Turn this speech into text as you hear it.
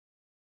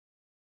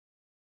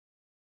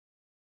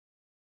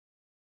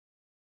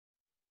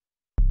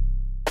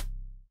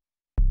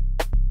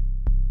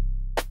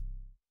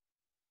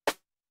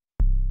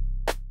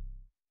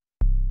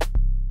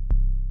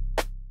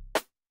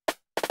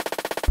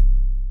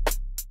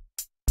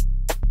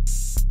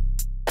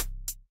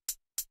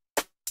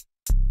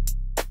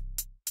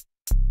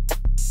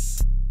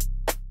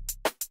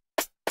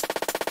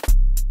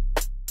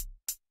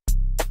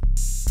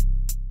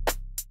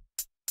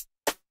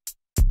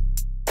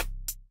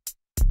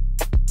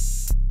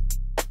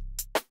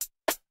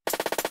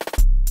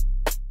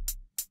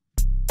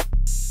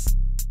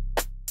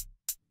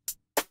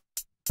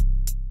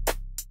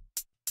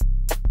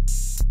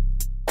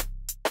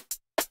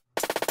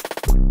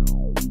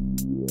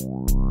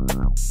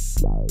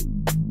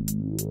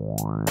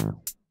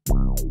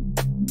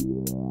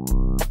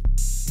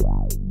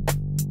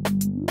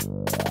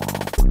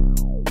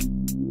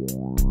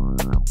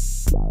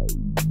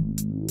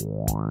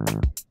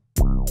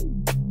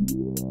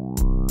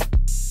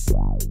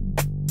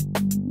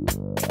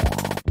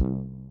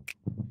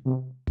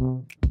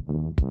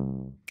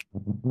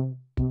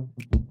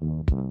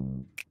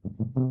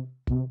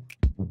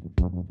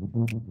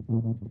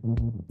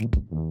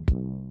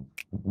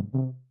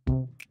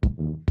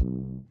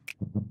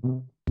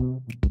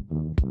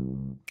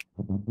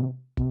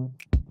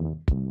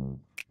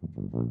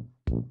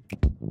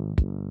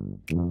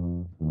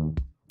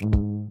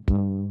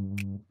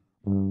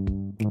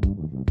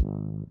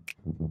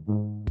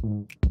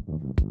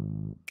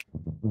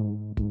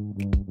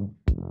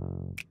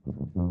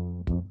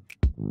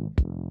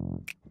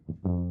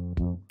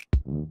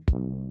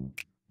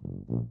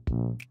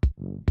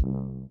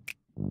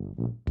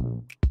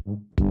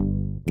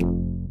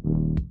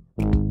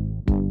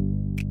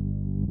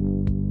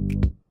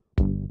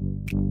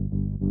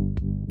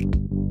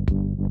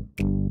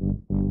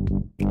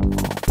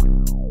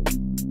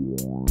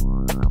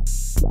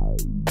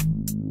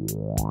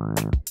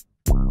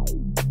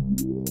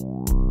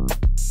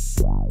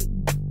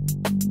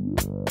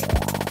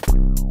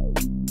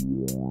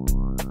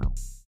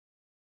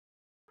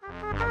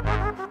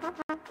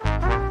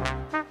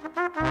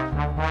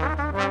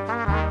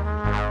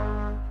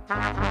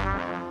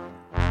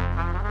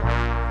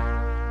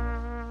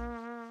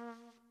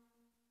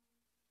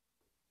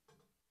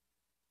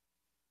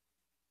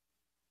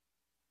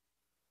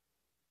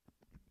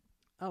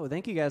Oh,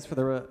 thank you guys for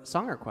the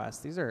song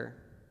requests. I'm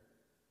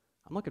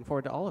looking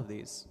forward to all of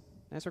these.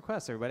 Nice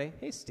requests, everybody.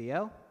 Hey,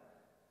 Stio.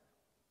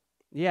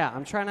 Yeah,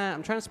 I'm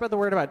trying to spread the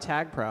word about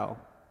Tag Pro.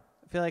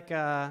 I feel like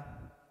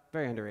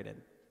very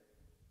underrated.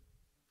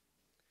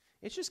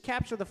 It's just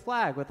capture the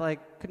flag with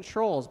like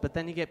controls, but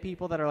then you get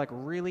people that are like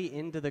really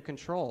into the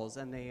controls,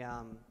 and they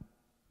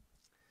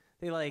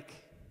like.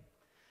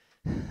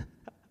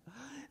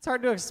 It's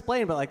hard to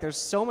explain, but like there's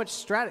so much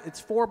strategy.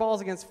 It's 4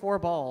 balls against 4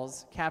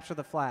 balls. Capture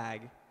the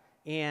flag.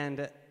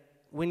 And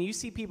when you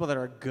see people that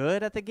are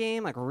good at the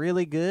game, like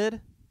really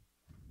good,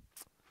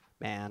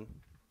 man,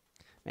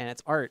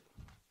 it's art.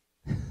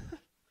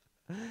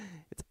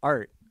 It's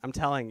art. I'm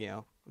telling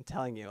you.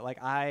 Like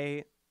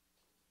I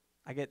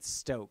get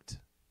stoked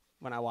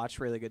when I watch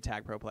really good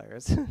Tag Pro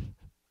players. It's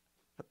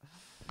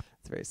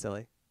very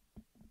silly.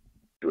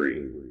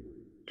 3,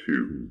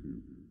 2,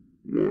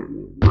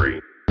 1,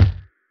 break.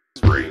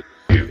 3,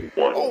 2,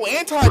 1. Oh,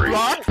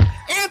 anti-block!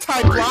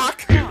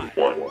 Anti-block! 3,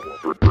 2,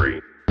 1,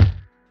 3.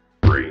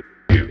 3,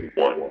 2,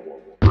 1,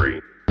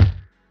 3.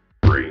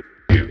 3,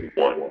 2,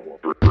 1,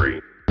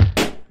 3.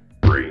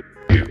 3,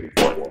 2,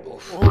 1,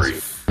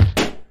 3.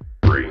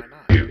 3,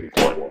 2,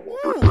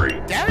 1, 3.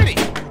 Daddy!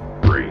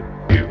 3,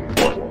 2,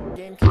 1,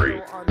 Game 3.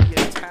 kill on the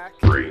attack.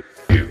 3,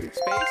 2,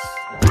 Space.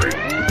 3.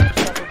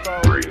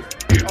 3,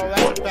 2, Oh,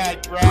 that's a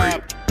bad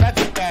grab.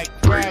 That's a bad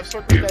grab.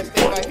 Circle that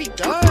stay like he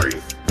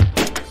does.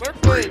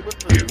 Circle with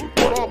the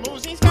ball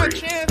moves. He's got a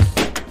chance.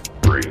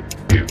 3,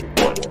 2,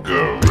 1,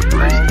 go.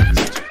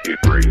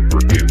 3,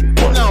 2,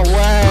 1. No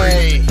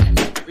way.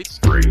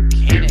 3,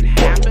 Can it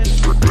happen?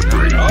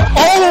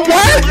 Oh,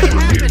 what? It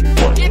happened.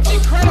 It's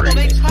incredible.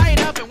 They tie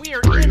it up, and we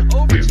are in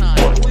overtime.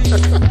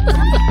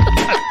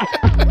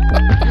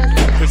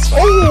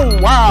 Oh,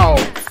 wow.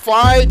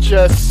 Fly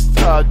just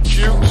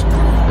juked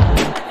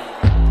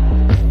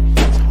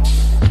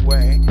his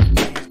way.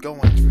 He's going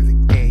through the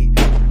gate.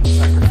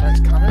 Sacrifice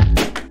coming.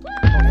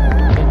 Oh,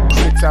 yeah.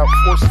 Sticks out,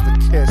 forces the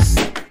kiss.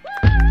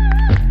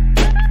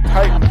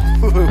 Titan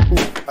Blue.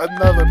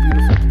 Another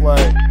beautiful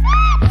play.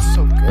 It's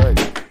so good.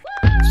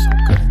 So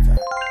good at that.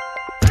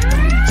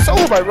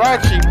 Solo by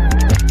Rachi.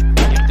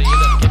 If they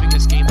end up giving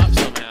this game up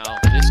somehow,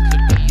 this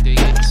could be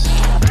the seed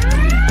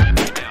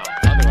right now.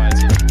 Otherwise,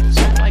 it's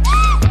most likely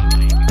to be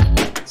Miami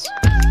Dolphins.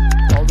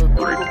 All the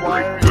beautiful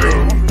wire.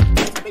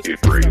 3, 2,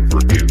 1,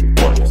 3.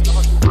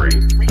 3, 2,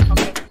 1,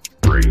 3.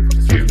 3,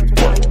 2,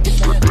 1,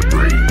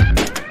 3.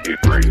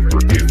 3,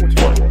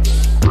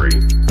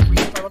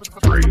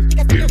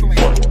 2,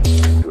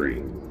 1,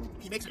 3.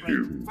 He makes it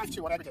rain.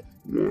 5-2 on everything.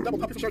 Double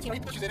puppy for sure. He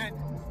pushes it in.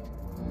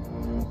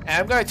 And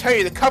I'm gonna tell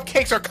you, the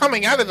cupcakes are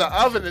coming out of the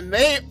oven, and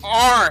they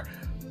are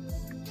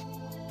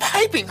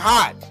piping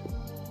hot.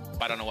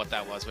 I don't know what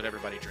that was, but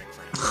everybody drink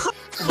for him.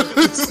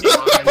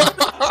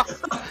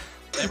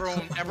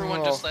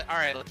 Everyone just let. All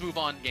right, let's move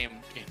on.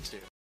 Game 2.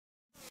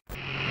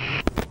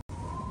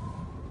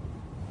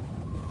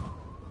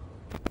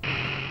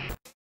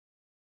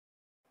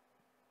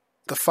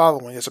 The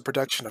following is a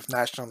production of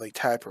National League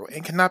Tag Pro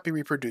and cannot be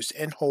reproduced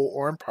in whole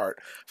or in part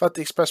without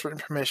the express written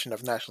permission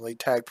of National League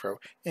Tag Pro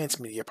and its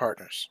media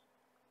partners.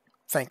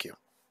 Thank you.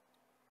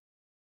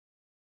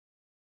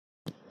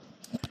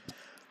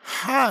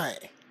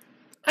 Hi,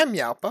 I'm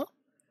Yalpa.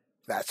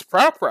 That's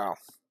Prow.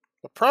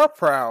 But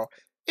Prow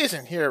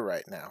isn't here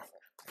right now.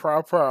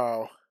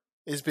 Prow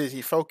is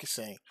busy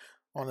focusing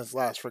on his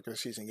last regular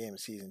season game of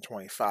season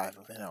 25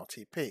 of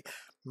mLTP.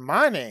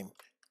 My name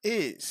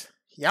is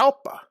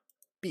Yalpa.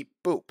 Beep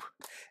Boop,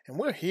 and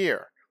we're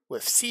here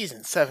with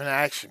Season 7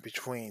 action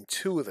between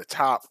two of the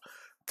top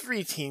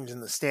 3 teams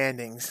in the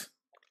standings.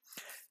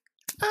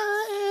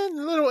 And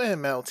a little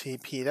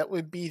mLTP, that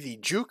would be the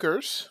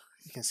Jukers.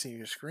 You can see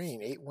your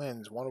screen, 8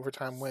 wins, 1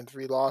 overtime win,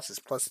 3 losses,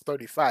 plus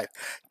 35.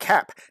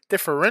 Cap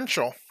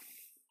differential.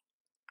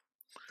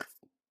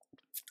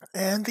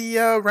 And the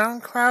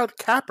Roundcloud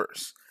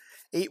Cappers,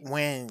 8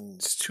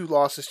 wins, 2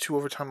 losses, 2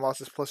 overtime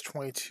losses, plus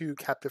 22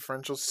 cap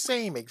differential.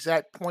 Same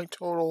exact point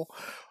total.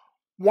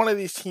 One of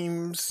these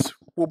teams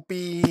will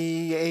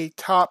be a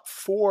top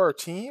 4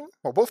 team.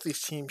 Well, both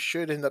these teams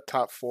should end up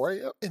top 4.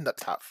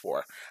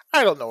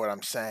 I don't know what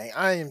I'm saying.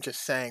 I am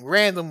just saying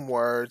random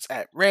words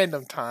at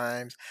random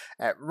times,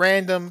 at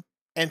random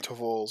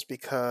intervals,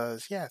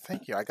 because, yeah,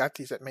 thank you. I got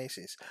these at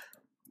Macy's.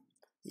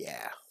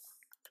 Yeah.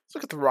 Let's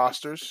look at the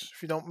rosters,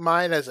 if you don't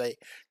mind, as a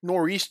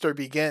nor'easter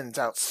begins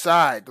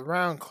outside. The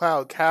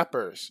Roundcloud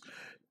Cappers,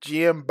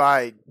 GM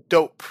by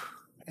Dope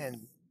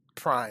and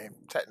Prime,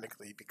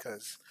 technically,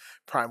 because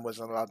Prime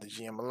wasn't allowed to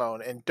GM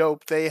alone. And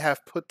Dope, they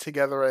have put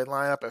together a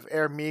lineup of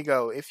Air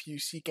Migo, If You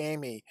Seek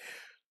Amy,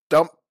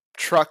 Dump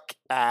Truck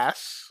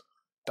Ass,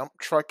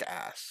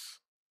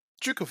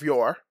 Duke of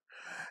Yore,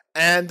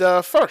 and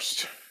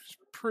First.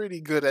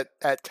 Pretty good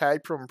at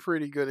Tag Pro and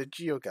pretty good at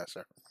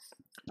GeoGuessr.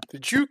 The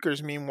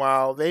Jukers,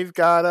 meanwhile, they've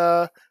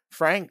got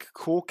Frank,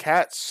 Cool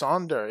Cat,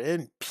 Sonder,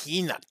 and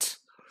Peanut.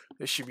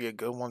 This should be a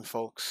good one,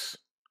 folks.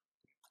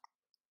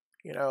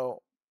 You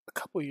know, a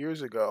couple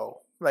years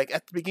ago, like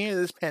at the beginning of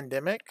this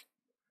pandemic,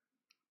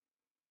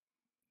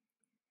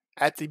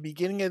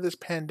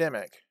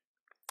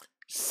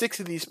 6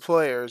 of these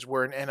players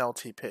were in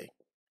NLTP.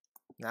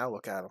 Now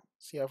look at them.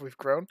 See how we've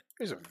grown?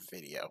 Here's a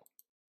video.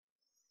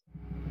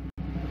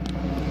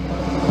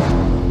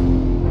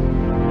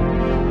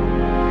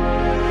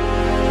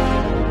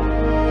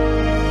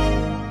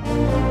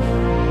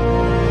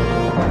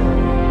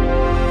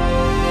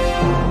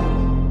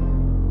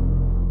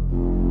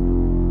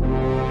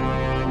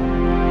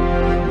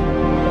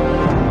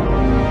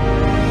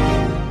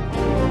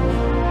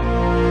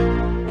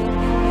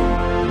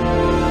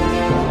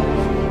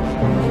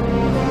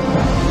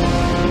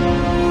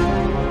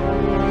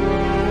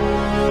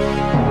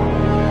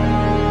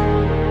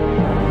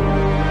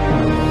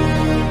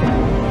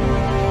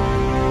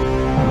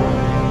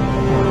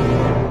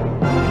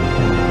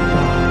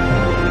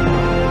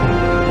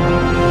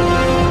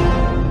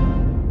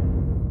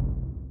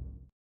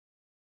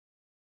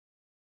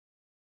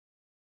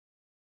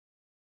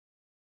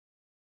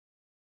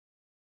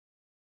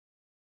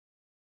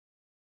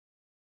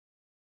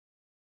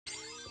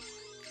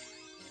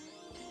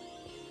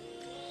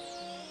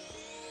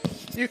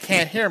 You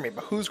can't hear me,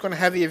 but who's going to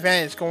have the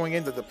advantage going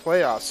into the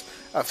playoffs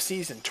of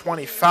Season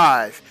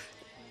 25?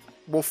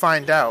 We'll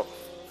find out.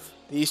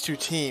 These two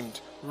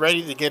teams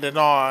ready to get it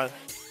on.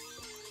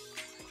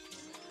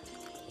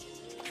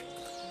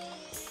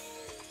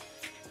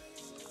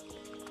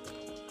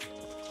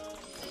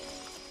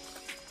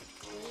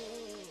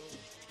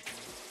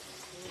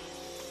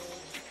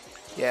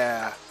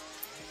 Yeah.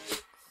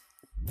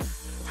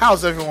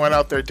 How's everyone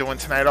out there doing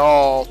tonight?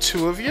 All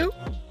 2 of you?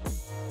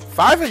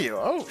 5 of you.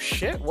 Oh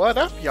shit, what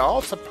up, y'all?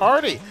 It's a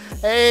party.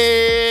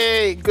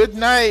 Hey, good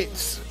night,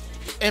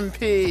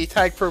 MP,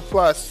 Tag Pro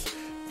Plus.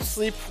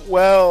 Sleep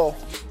well.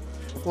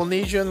 We'll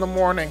need you in the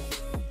morning.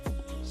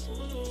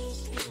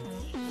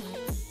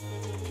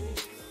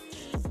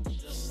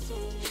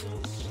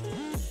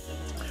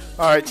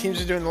 Alright, teams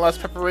are doing the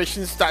last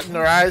preparations, dotting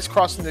their I's,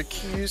 crossing their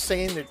Q's,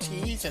 saying their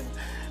T's, and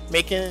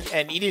making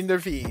and eating their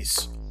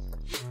V's.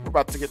 We're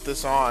about to get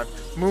this on.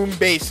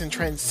 Moonbase and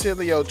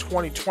Transilio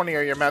 2020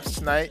 are your maps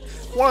tonight.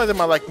 One of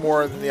them I like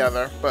more than the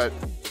other, but,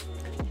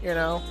 you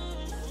know,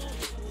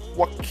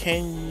 what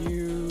can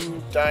you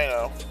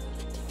dino?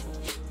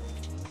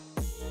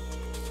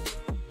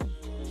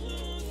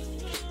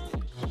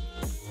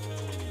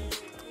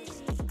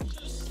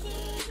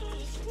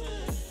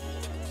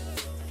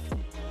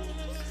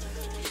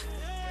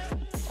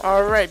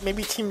 Alright,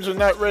 maybe teams are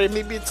not ready.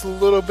 Maybe it's a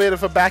little bit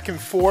of a back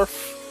and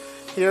forth.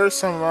 Here's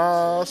some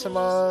what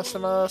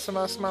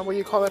do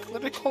you call that?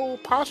 Political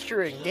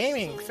posturing,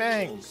 gaming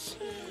things.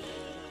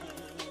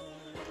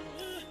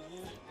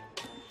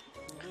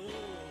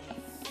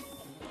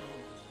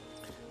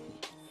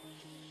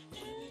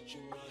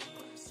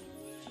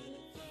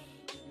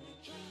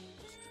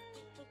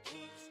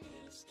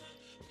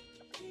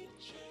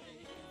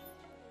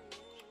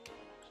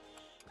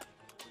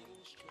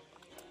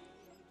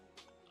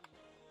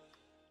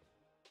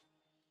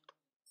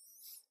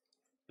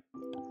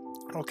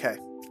 Okay,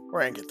 we're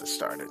gonna get this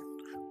started.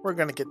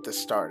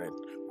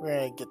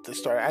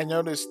 I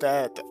noticed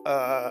that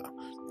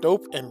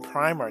Dope and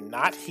Prime are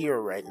not here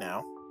right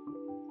now,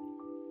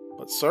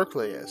 but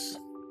Circly is.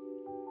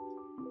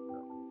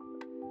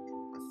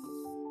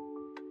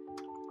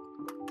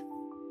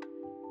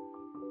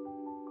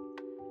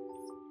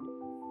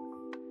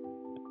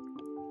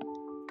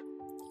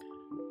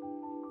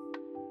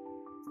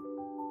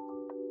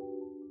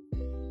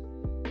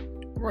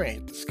 We're gonna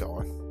get this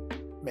going.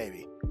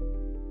 Maybe.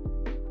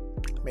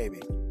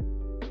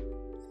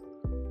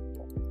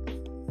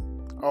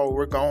 Oh,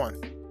 we're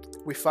going.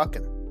 We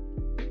fucking.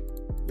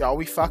 Y'all,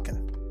 we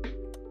fucking.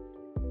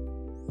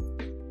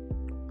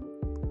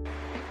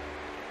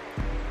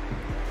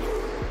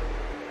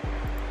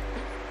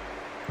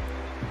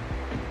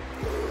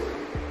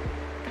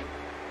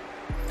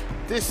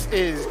 This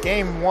is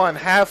game 1,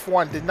 half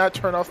 1. Did not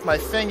turn off my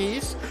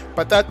thingies,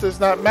 but that does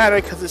not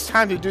matter because it's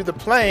time to do the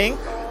playing.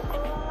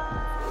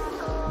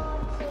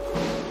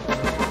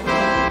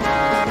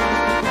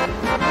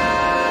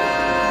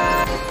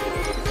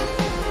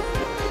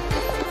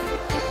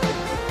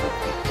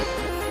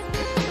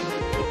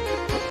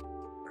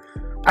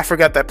 I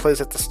forgot that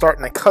plays at the start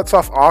and it cuts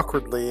off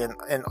awkwardly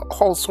and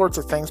all sorts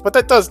of things, but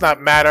that does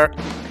not matter.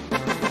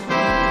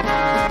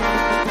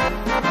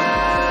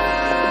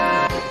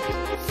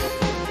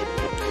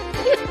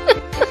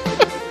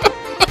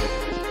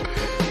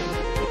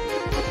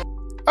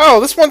 Oh,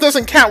 this one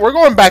doesn't count. We're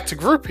going back to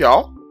group,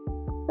 y'all.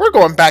 We're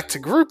going back to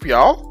group,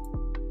 y'all.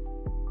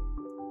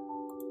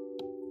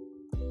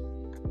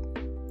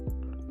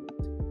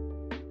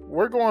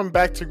 We're going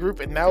back to group,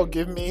 and now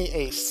give me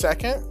a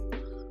second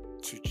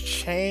to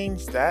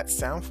change that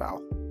sound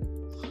file.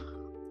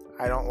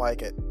 I don't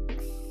like it.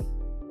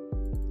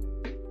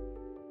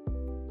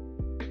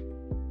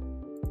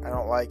 I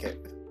don't like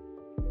it.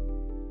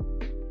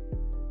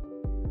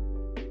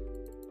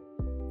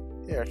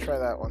 Here, try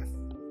that one.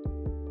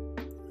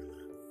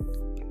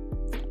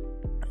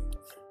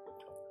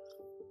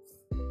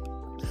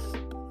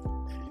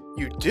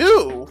 You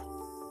do?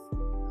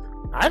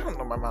 I don't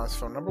know my mom's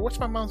phone number. What's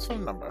my mom's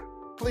phone number?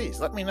 Please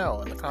let me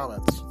know in the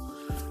comments.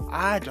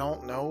 I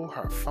don't know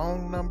her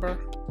phone number.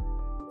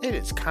 It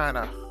is kind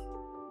of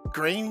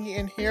grainy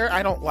in here.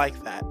 I don't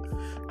like that.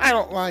 I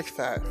don't like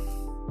that.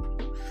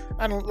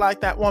 I don't like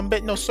that one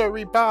bit. No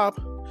sorry, Bob.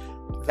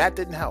 That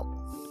didn't help.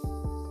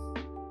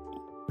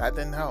 That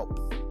didn't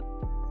help.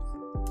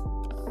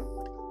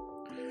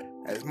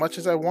 As much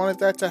as I wanted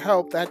that to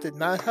help, that did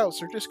not help.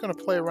 So we're just going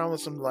to play around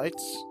with some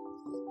lights.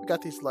 We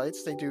got these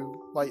lights. They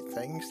do light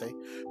things. They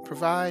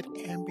provide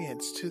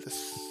ambience to the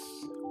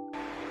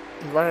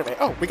environment.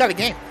 Oh, we got a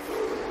game.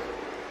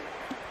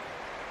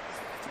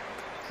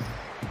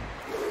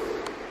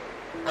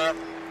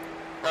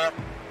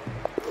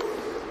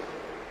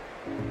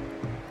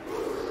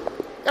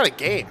 Got a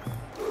game.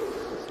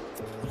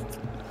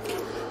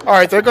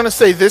 Alright, they're going to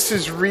say this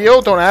is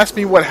real. Don't ask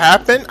me what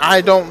happened.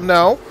 I don't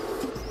know.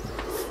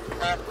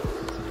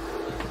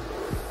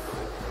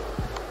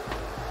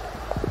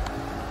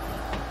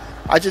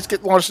 I just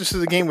get launched into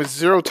the game with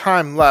 0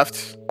 time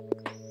left.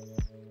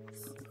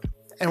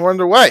 And we're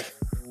underway.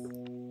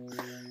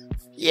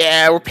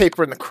 Yeah, we're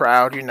papering the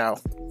crowd, you know.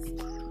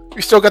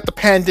 We still got the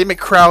pandemic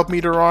crowd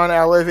meter on,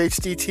 I Live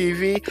HD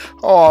TV.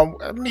 Oh,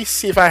 let me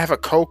see if I have a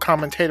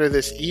co-commentator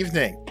this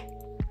evening.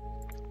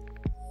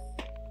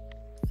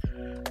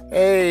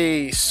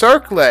 Hey,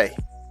 Circle.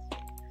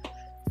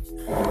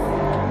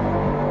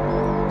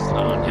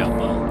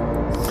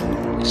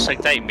 Just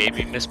like that, you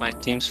maybe missed my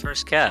team's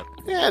first cap.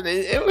 Yeah,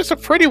 it was a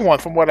pretty one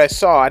from what I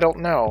saw. I don't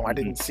know. I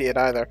didn't see it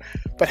either.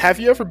 But have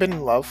you ever been in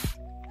love?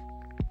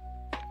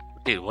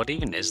 Dude, what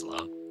even is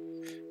love?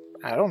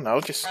 I don't know.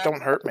 Just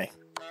don't hurt me.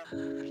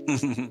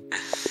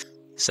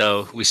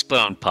 So, we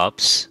split on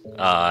pups.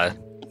 The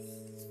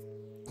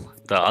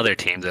other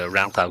team, the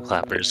Roundcloud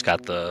Cappers,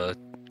 got the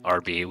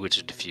RB, which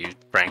is defused.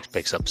 Frank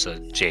picks up the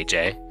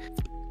JJ.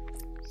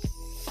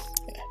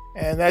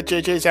 And that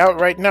JJ's out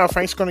right now.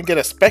 Frank's going to get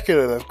a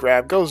speculative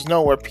grab. Goes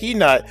nowhere.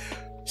 Peanut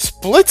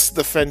splits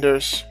the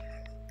defenders.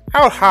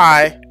 Out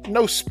high.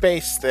 No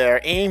space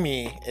there.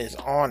 Amy is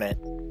on it.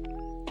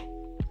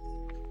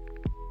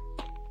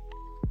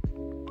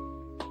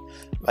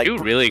 Like, Two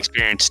really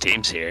experienced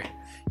teams here.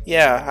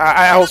 Yeah,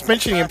 I was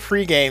mentioning in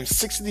pregame,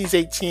 6 of these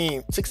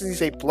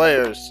 8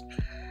 players,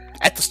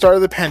 at the start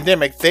of the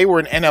pandemic, they were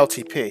an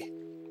mLTP.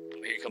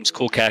 Here comes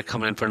Cool Cat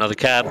coming in for another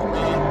cap.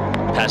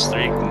 Pass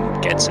 3,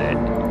 gets it.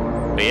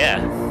 But yeah.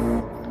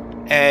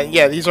 And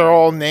yeah, these are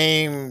all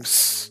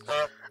names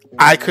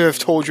I could have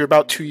told you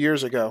about 2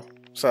 years ago.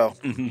 So.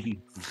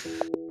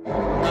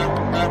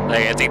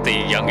 Like, I think the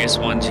youngest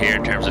ones here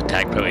in terms of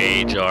Tag Pro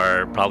age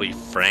are probably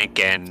Frank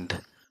and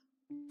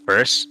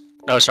First.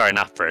 Oh, sorry,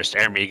 not First.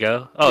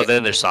 Aramigo. Oh, yeah.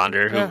 Then there's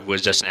Sonder, who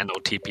was just an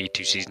NLTP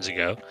 2 seasons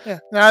ago. Yeah.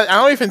 Now, I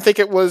don't even think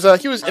it was.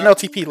 He was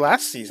NLTP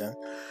last season.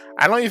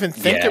 I don't even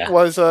think it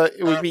was.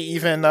 It would be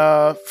even.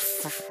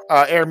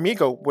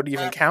 Aramigo would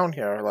even count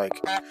here, like,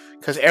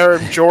 because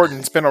Aram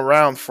Jordan's been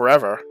around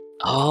forever.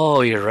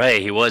 Oh, you're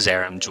right. He was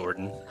Aram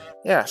Jordan.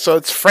 Yeah. So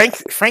it's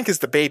Frank. Frank is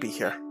the baby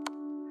here.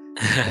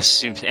 And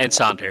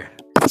Sonder.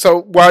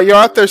 So while you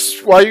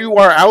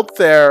are out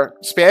there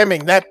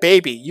spamming that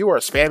baby, you are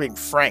spamming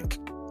Frank.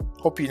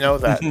 Hope you know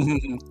that.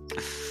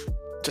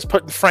 Just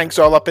putting Franks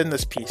all up in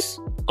this piece.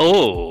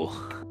 Oh.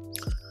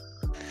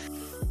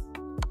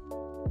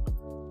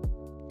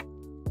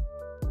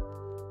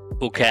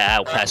 Cool Cat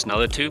out past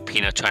another 2.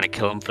 Peanut trying to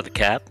kill him for the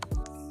cap.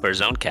 For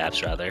his own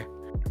caps, rather.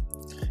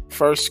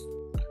 First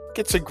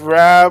gets a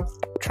grab.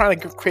 Trying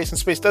to create some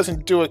space.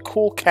 Doesn't do it.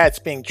 Cool Cat's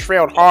being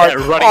trailed hard.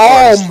 Yeah, running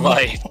for his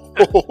life.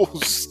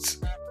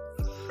 Almost.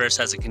 First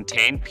has it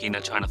contained.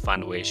 Peanut trying to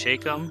find a way to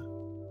shake him.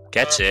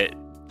 Gets it,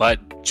 but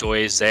Joy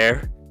is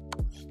there.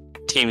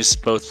 Teams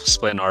both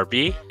split an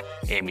RB.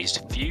 Amy's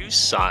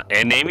defused,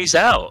 and Amy's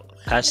out.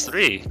 Pass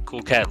 3.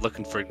 Cool Cat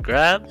looking for a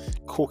grab.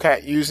 Cool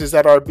Cat uses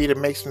that RB to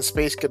make some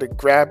space, get a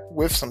grab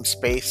with some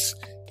space,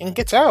 and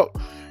gets out.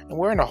 And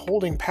we're in a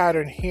holding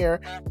pattern here.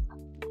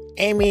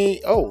 Amy,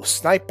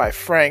 sniped by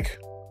Frank.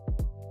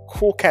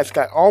 Cool Cat's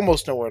got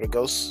almost nowhere to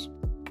go.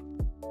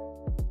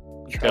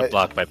 Good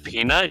block by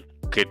Peanut.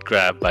 Good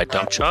grab by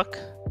Dump Truck.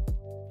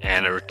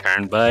 And a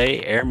return by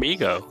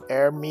Airmigo.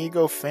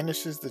 Airmigo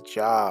finishes the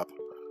job.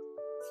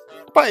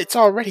 But it's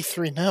already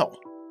 3-0.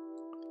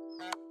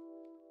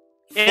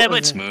 Yeah, but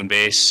it's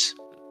Moonbase.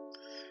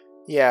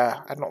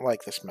 Yeah, I don't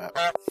like this map.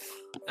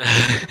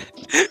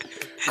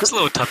 It's a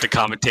little tough to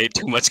commentate,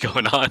 too much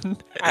going on.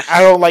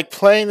 I don't like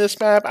playing this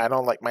map. I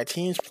don't like my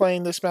teams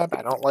playing this map.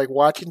 I don't like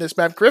watching this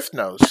map. Griff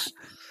knows.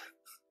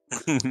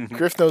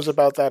 Griff knows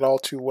about that all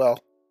too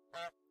well.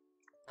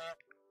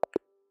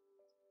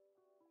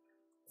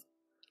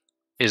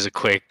 Here's a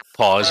quick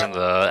pause in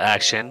the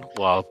action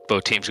while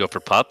both teams go for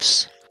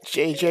pups.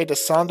 JJ to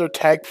Sonder,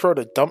 Tag Pro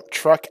to Dump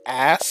Truck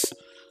Ass.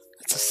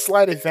 It's a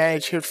slight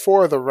advantage here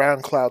for the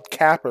Roundcloud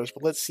Cappers,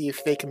 but let's see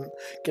if they can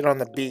get on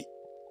the beat.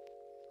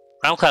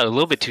 Roundcloud a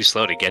little bit too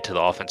slow to get to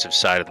the offensive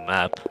side of the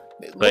map,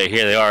 but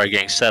here they are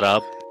getting set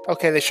up.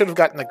 Okay, they should have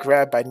gotten the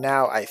grab by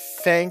now, I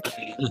think.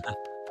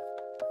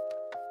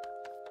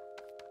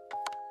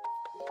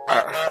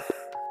 A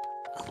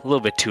little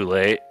bit too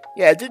late.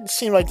 Yeah, it didn't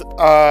seem like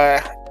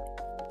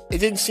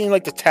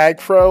the Tag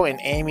Pro and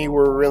Amy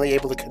were really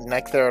able to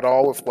connect there at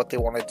all with what they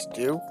wanted to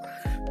do.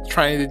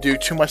 Trying to do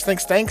too much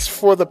things. Thanks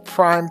for the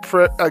Prime,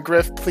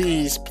 Griff.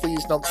 Please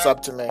don't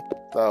sub to me,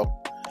 though.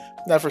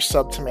 Never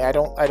sub to me. I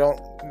don't.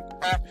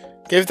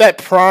 Give that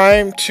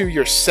Prime to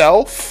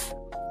yourself.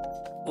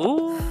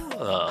 Ooh.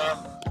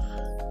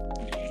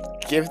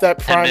 Give that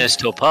Prime. 10 minutes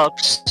till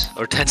pops,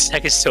 or 10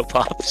 seconds till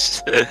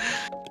pops.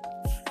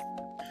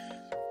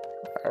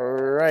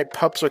 Alright,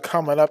 pups are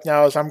coming up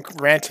now as I'm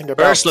ranting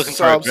about First looking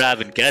subs. for a grab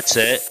and gets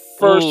it.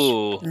 First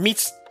Ooh.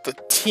 meets the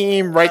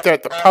team right there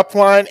at the pup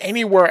line.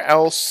 Anywhere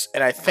else,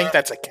 and I think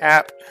that's a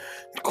cap.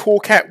 Cool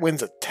Cat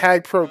wins a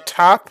Tag Pro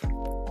top.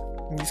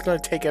 And he's going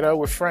to take it out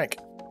with Frank.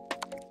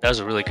 That was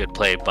a really good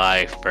play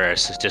by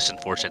First. It's just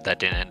unfortunate that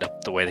didn't end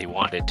up the way they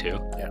wanted to.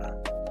 Yeah.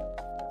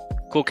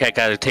 Cool Cat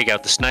got to take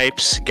out the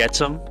snipes, gets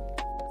him.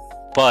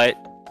 But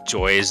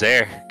Joy is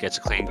there. Gets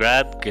a clean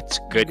grab, gets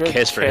a good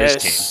kiss for his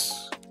team.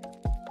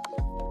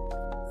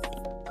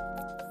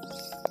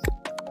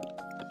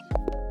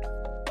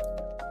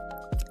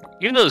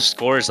 Even though the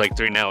score is like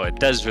 3-0, it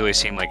does really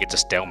seem like it's a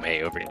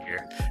stalemate over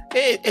here.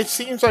 It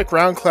seems like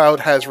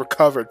Roundcloud has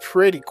recovered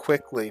pretty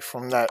quickly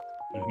from that.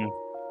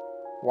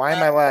 Why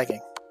am I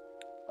lagging?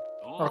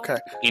 Ooh. Okay.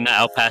 Peanut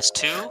out past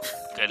 2.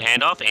 Good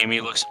handoff.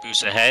 Amy looks to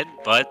boost ahead,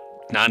 but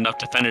not enough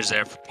defenders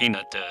there for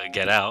Peanut to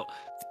get out.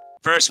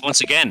 First,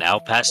 once again,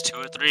 out past 2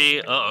 or 3.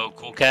 Uh-oh,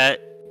 Cool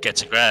Cat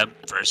gets a grab.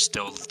 First,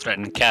 still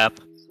threatening cap.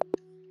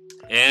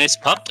 And it's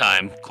pup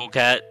time. Cool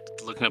Cat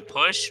looking to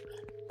push.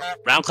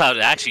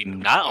 Roundcloud actually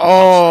not on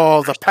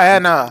Oh, the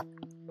Pana.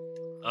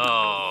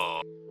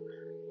 Oh.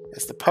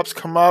 As the pups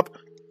come up,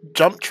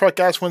 Dump Truck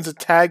Ass wins a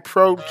Tag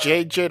Pro.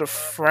 JJ to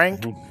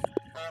Frank.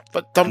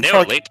 But Dump And they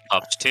Truck... were late to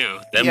pups too.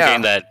 Them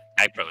getting that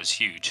Tag Pro is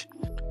huge.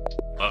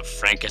 But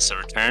Frank gets a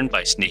return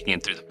by sneaking in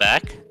through the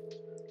back.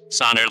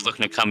 Sonder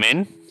looking to come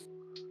in.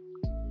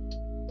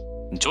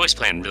 And Joy's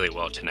playing really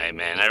well tonight,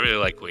 man. I really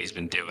like what he's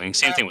been doing.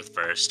 Same thing with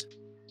First.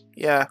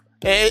 Yeah.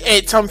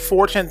 It's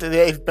unfortunate that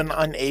they've been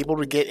unable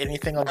to get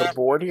anything on the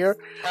board here.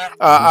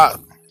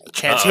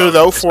 Chance here,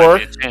 though, for...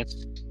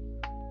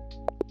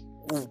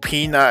 Ooh,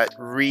 Peanut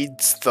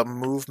reads the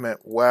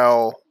movement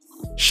well.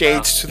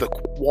 Shades to the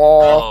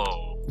wall.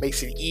 Oh.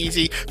 Makes it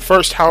easy.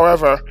 First,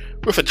 however,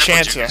 with a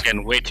chance here. He's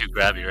getting way too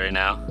grabby right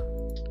now.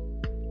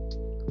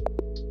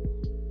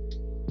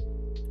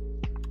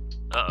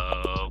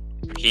 Uh-oh.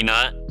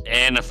 Peanut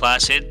and a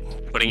flash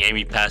hit, putting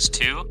Amy past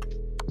 2.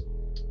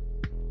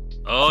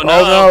 Oh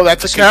no,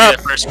 that's this a cap.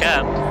 Be the first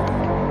cap.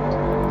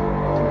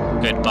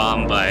 Good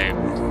bomb by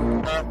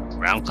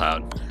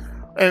Roundcloud.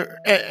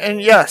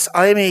 And yes,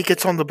 Amy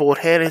gets on the board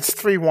here. And it's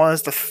 3-1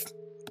 as the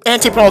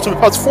anti-penultimate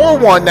put's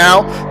 4-1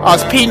 now.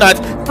 As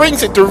Peanut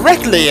brings it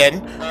directly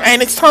in.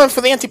 And it's time for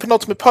the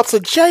anti-penultimate pups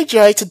of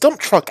JJ to Dump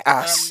Truck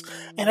Ass.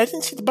 And I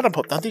didn't see the button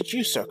pop. Now, did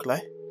you, Circle?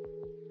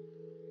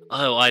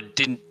 Oh, I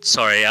didn't.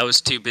 Sorry, I was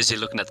too busy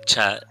looking at the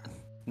chat.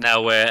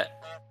 Now we're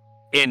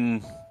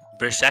in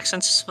British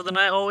accents for the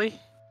night, are we?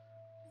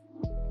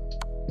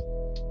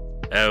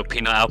 Oh,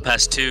 Peanut out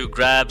past 2,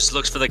 grabs,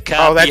 looks for the cap.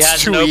 Oh, that's he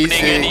has too an opening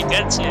easy. and he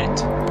gets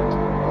it.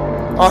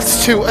 Oh,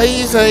 it's too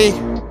easy.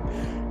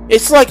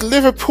 It's like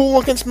Liverpool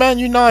against Man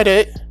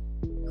United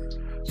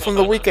from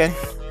the weekend.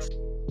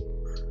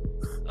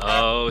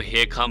 Oh,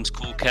 here comes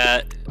Cool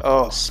Cat.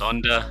 Oh.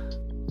 Sonda.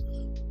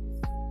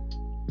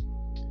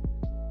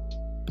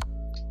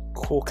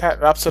 Cool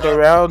Cat wraps it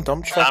around.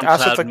 Dump Truck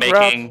Ass at the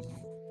grab.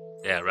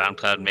 Yeah,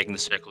 Roundcloud making the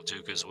circle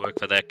too, because work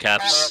for their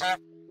caps.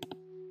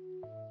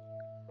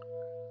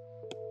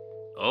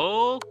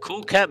 Oh,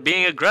 Cool Cat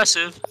being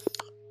aggressive.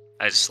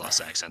 I just lost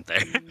accent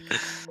there.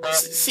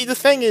 See, the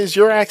thing is,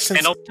 your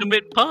accent's... And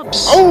ultimate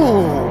pups.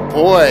 Oh,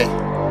 boy.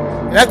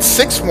 That's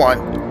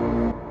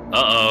 6-1.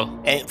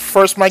 Uh-oh. And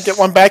first might get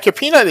one back. Your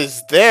peanut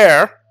is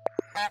there.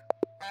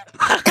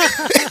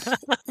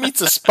 Meets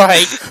a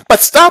spike,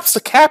 but stops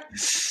the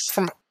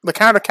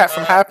counter cap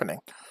from happening.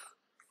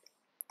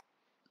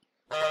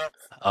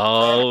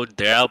 Oh,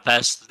 they're out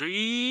past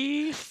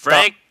 3.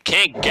 Frank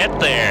can't get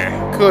there.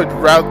 Good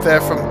route there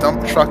from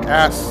Dump Truck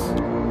Ass.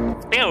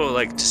 I think I would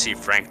like to see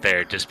Frank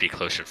there just be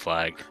closer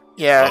flag.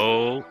 Yeah.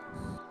 Oh.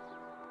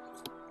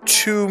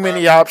 Too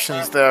many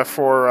options there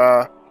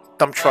for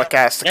Dump Truck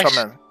Ass to come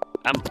in.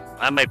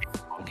 I might be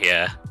wrong,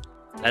 yeah.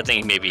 I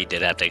think maybe he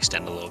did have to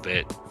extend a little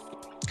bit.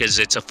 Because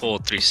it's a full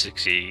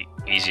 360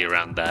 easy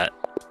around that.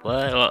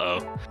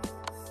 Uh-oh.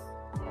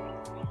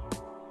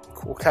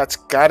 Cool Cat's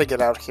gotta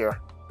get out here.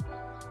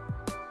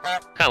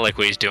 Kind of like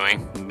what he's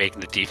doing, making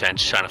the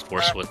defense, trying to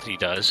force what he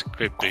does.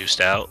 Quick boost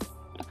out.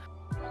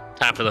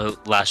 Time for the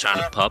last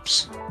round of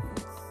pups.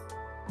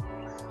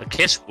 A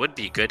kiss would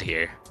be good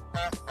here.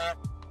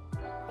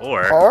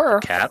 Or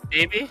Cap,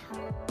 maybe?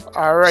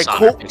 Alright,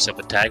 Cool. Picks up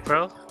a tag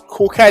pro.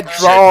 Cool Cat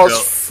draws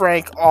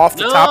Frank off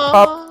the top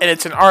pup, and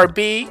it's an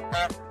RB.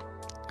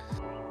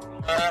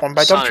 One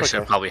by Dump Truck.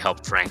 Should probably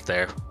help Frank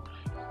there.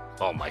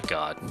 Oh my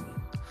god.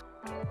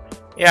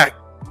 Yeah,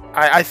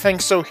 I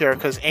think so here,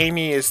 because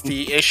Amy is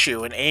the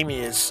issue, and Amy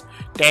is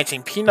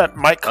dancing. Peanut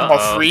might come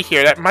off free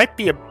here. That might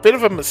be a bit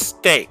of a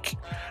mistake.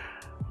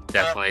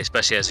 Definitely,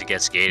 especially as it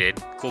gets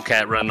gated. Cool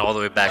Cat running all the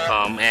way back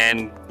home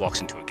and walks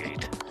into a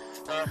gate.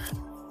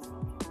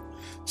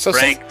 So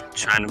Frank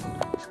trying to...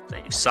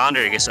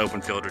 Sonder gets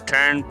open field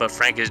return, but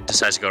Frank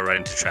decides to go right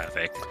into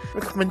traffic.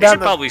 He should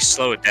probably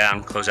slow it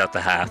down, close out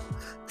the half.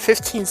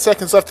 15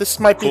 seconds left. This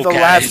might be the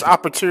last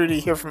opportunity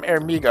here from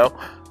Ermigo.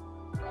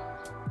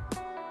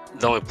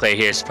 The only play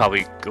here is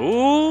probably...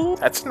 Ooh!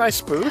 That's a nice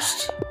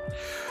boost.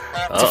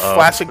 It's a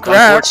flaccid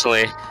grab.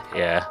 Unfortunately,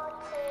 yeah.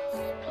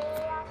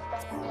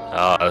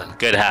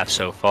 Good half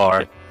so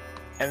far.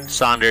 And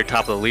Sonder,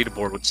 top of the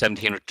leaderboard with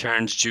 17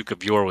 returns. Duke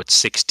of Yor with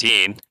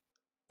 16.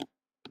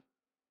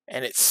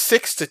 And it's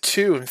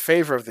 6-2 in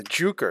favor of the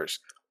Jukers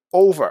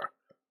over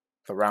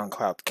the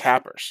Roundcloud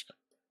Cappers.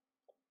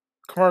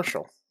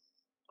 Commercial.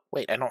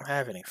 Wait, I don't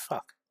have any.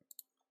 Fuck.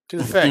 Do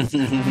the thing.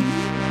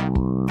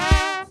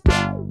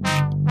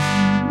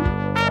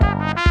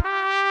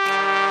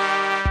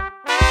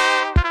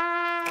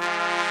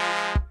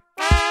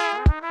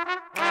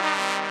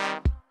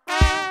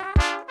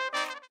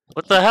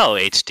 What the hell,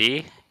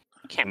 HD?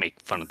 You can't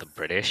make fun of the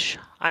British.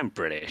 I'm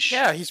British.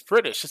 Yeah, he's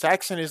British. His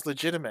accent is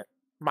legitimate.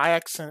 My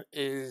accent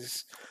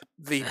is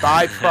the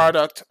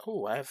byproduct...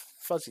 Oh, I have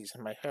fuzzies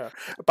in my hair.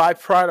 A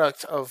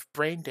byproduct of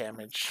brain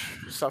damage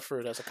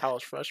suffered as a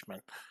college freshman.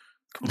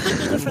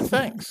 Completely different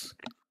things.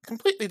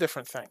 Completely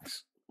different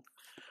things.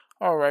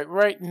 Alright,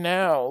 right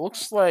now,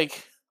 looks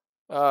like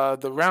the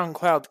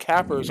Roundcloud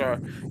Cappers are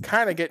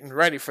kind of getting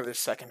ready for this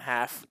second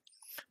half.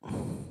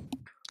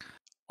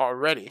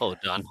 Already. Oh,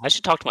 Don. I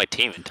should talk to my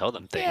team and tell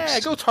them things. Yeah,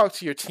 go talk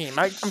to your team.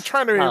 I'm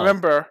trying to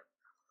remember...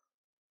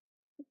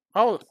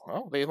 Oh,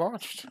 well, they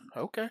launched.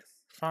 Okay,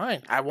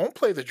 fine. I won't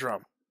play the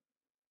drum.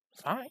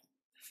 Fine.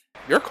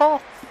 Your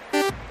call.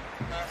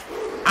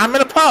 I'm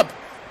in a pub.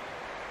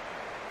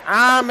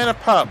 I'm in a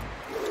pub.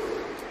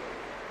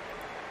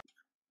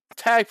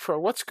 Tag Pro,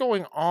 what's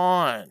going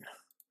on?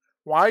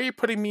 Why are you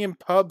putting me in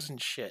pubs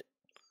and shit?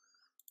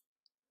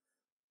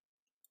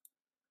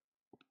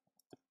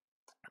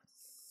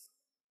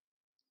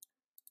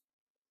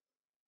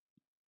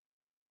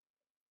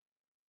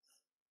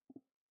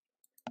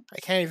 I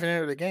can't even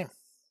enter the game.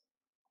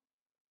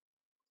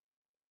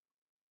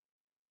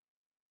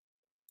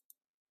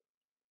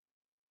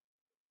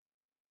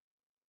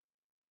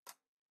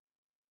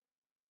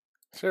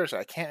 Seriously,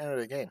 I can't enter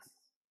the game.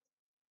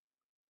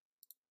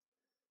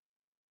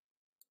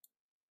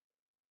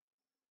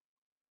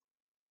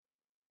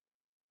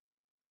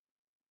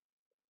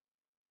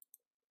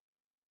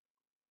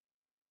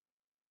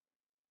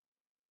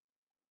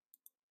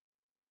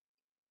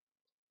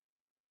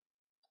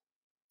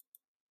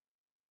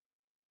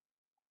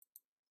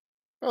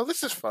 Oh,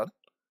 this is fun.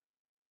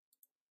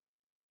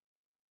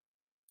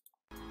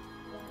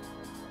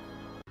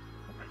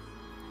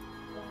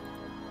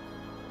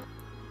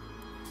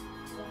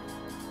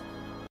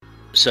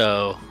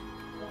 So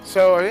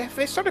have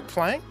they started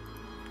playing?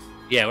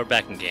 Yeah, we're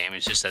back in game.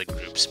 It's just that the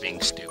group's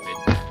being stupid.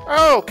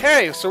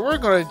 Okay, so we're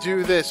gonna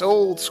do this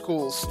old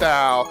school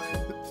style.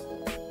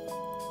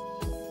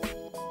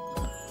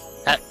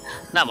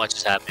 Not much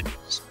has happened.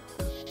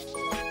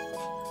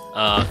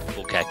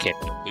 Cool Cat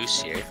can't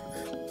boost here.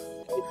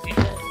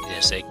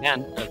 Yes, they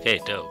can. Okay,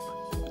 dope.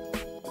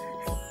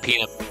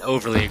 Peanut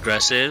overly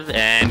aggressive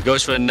and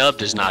goes for a nub,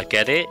 does not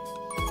get it.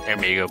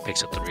 Ermigo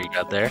picks up the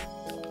regrab there.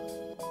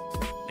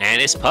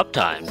 And it's pup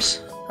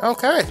times.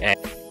 Okay. And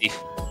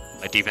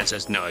my defense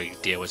has no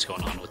idea what's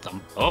going on with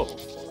them. Oh.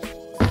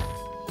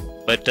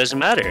 But it doesn't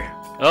matter.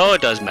 Oh,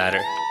 it does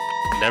matter.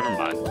 Never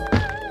mind.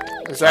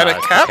 Is that a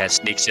cap? Cat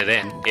sneaks it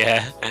in.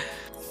 Yeah.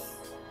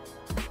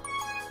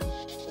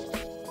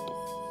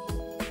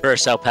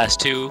 First out past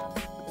 2.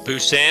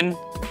 Boost in.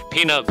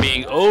 Peanut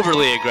being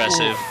overly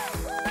aggressive.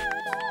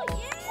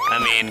 I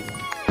mean,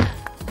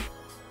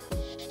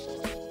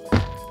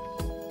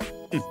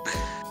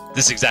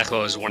 this is exactly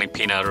what I was warning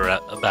Peanut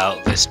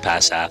about this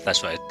past half.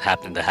 That's what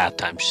happened in the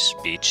halftime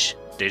speech.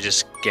 They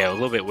just get a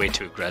little bit way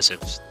too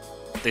aggressive.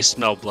 They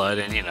smell blood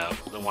and, you know,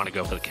 they want to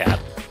go for the cap.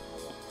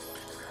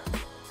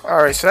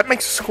 Alright, so that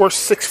makes the score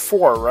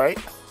 6-4, right?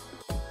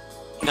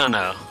 No.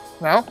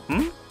 No?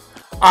 Hmm?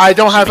 I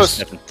don't have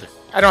Should a... be 7-3.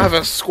 I don't have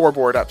a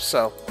scoreboard up,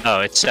 so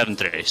Oh, it's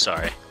 7-3,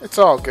 sorry. it's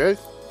all good.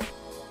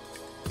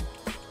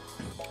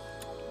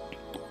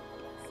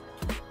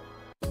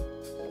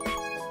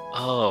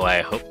 Oh,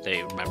 I hope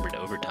they remembered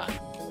overtime.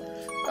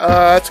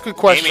 That's a good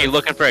question. Amy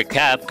looking for a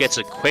cap, gets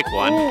a quick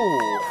one.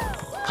 Ooh.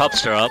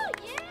 Pups are up.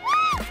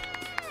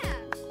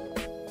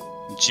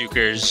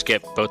 Jukers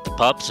get both the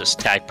pups, a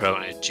Tag Pro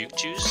and a Juke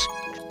Juice.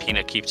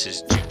 Peanut keeps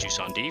his Juke Juice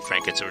on D.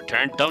 Frank gets a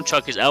return. Dump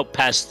Truck is out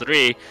past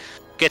 3.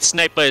 Gets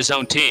sniped by his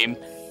own team.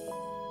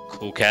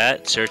 Cool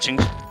Cat searching.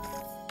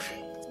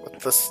 With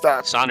the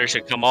stop. Saunders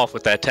should come off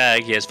with that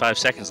tag. He has 5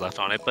 seconds left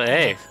on it, but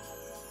hey.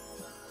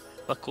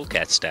 Fuck Cool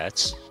Cat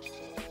stats.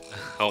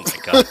 Oh my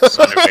god,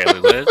 Saunders barely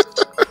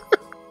lives.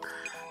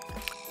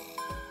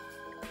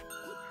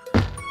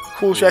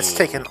 Cool Jet's Ooh.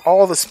 taking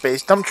all the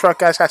space. Dump Truck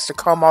guys has to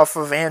come off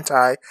of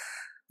anti.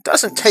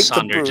 Doesn't take the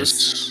Saunders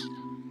boost. just...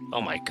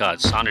 Oh my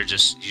god, Saunders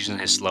just using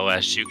his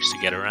slow-ass jukes to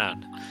get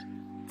around.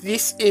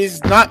 This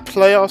is not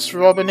playoffs,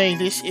 Robinette.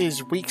 This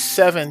is week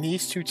 7.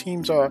 These two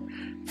teams are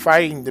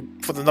fighting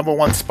for the number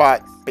 1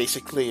 spot,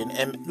 basically, in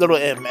little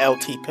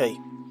mLTP.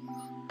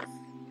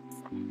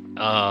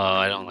 Oh,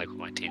 I don't like what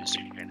my team is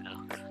doing right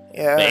now.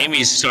 Yeah. But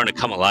Amy's starting to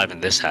come alive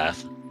in this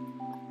half.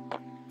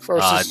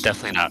 Versus,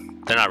 Definitely not.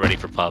 They're not ready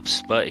for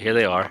pups, but here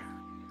they are.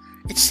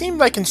 it seemed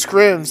like in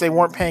scrims they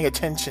weren't paying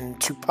attention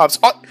to pups.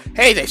 Oh,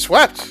 hey, they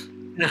swept.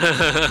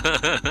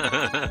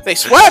 They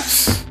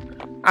swept.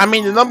 I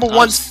mean, the number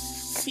 1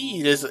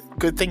 seed is a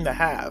good thing to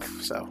have.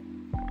 So.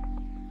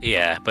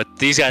 Yeah, but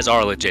these guys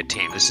are a legit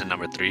team. This is a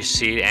number 3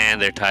 seed,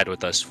 and they're tied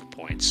with us for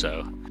points.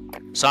 So,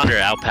 Saunders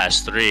out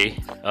past 3.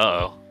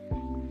 Uh-oh.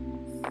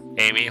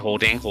 Amy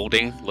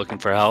holding, looking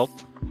for help.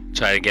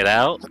 Try to get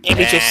out.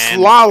 Amy just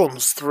and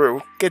slaloms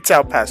through, gets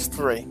out past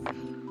 3.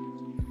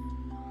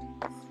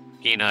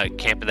 Peanut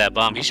camping that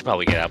bomb. He should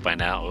probably get out by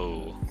now.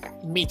 Oh,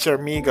 Meets her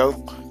amigo.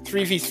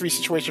 3v3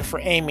 situation for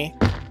Amy.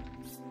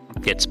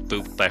 gets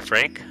booped by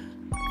Frank.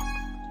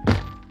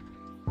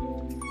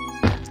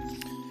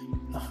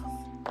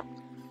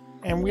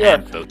 And we are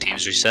And both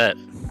teams reset.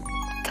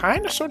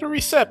 kind of sort of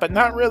reset, but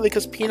not really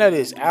because Peanut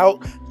is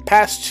out.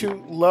 Pass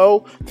too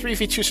low.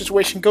 3v2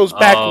 situation goes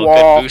back Oh,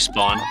 wall. good boost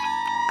spawn.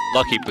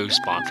 Lucky boost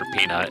spawn for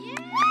Peanut.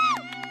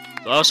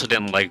 I also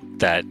didn't like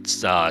that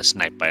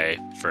snipe by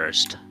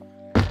first.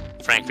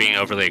 Frank being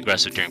overly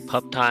aggressive during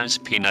pup times.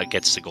 Peanut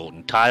gets the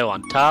golden tile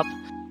on top.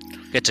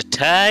 Gets a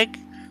tag.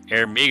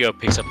 Aramigo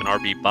picks up an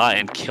RB bot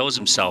and kills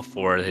himself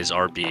for his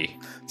RB.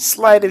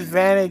 Slight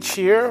advantage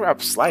here.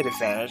 Slight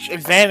advantage.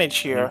 Advantage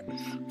here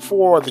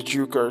for the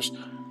Jukers.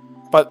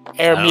 But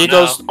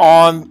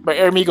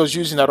Aramigo's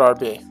using that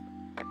RB.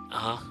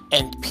 Uh-huh.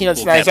 And Peanut's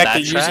Will not Cat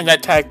exactly backtrack? using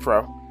that Tag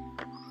Pro.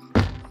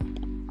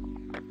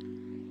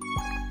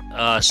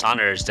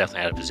 Saunders is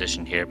definitely out of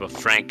position here, but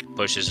Frank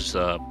pushes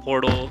the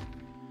portal.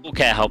 Cool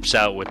Cat helps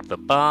out with the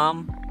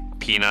bomb.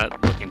 Peanut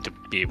looking to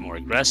be more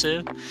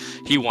aggressive.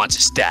 He wants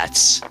his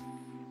stats.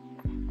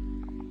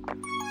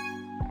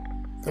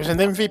 There's an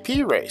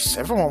MVP race.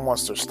 Everyone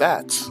wants their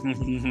stats.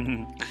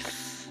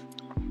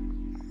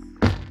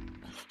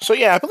 So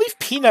yeah, I believe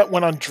Peanut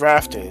went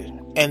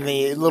undrafted in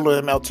the little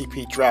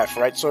mLTP draft,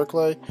 right,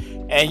 Circle?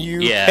 And you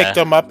picked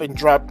him up and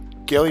dropped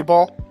Gilly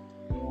Ball?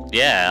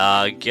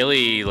 Yeah,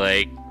 Gilly,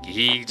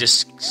 he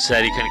just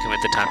said he couldn't commit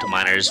the time to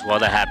minors. While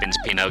that happens,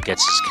 Peanut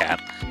gets his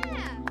cap.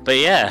 But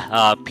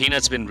yeah,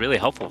 Peanut's been really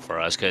helpful for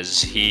us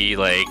because he's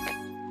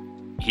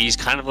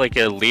kind of like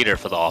a leader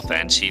for the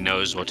offense. He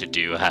knows what to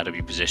do, how to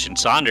be positioned.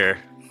 Saunders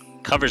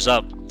covers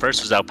up.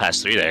 First was out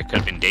past 3 there. Could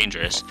have been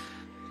dangerous.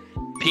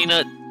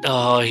 Peanut,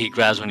 he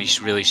grabs when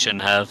he really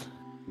shouldn't have.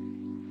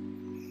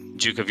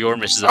 Juke of Yor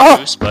misses a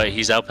boost, but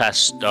he's out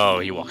past... Oh,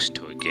 he walks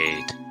into a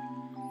gate.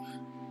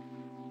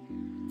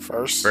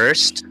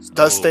 First?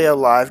 Does stay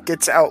alive.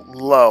 Gets out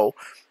low.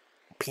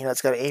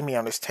 Peanut's got Amy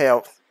on his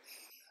tail.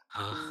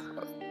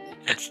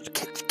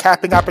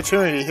 Capping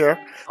opportunity here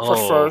for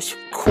first.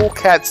 Cool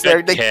Cat's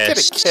there. They get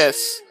a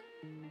kiss.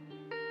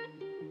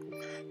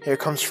 Here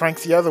comes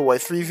Frank the other way.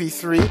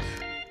 3v3.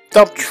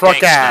 Dump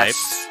truck ass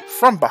snipe.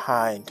 From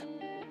behind.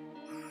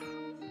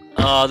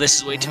 Oh, this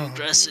is way too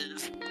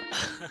aggressive.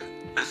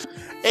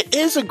 It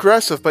is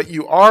aggressive, but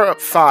you are up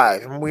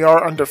 5, and we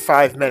are under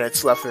 5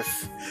 minutes left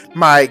if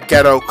my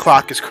ghetto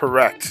clock is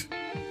correct.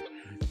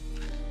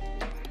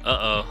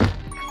 Uh-oh.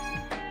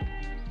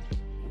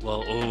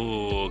 Well,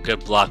 ooh,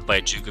 good block by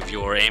Juke of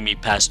Yor. Amy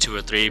past 2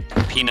 or 3.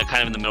 Peanut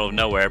kind of in the middle of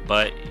nowhere,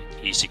 but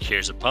he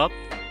secures a pup.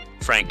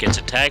 Frank gets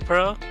a tag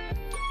pro.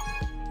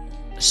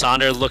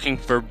 Sonder looking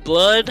for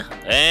blood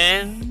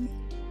and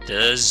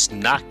does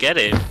not get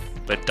it,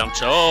 but dumps.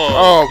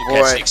 Oh,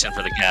 boy. Sneaks in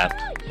for the cap.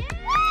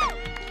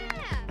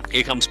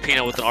 Here comes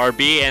Peanut with an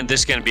RB, and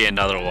this is gonna be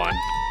another one.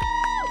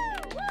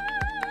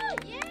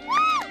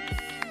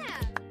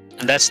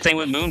 And that's the thing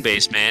with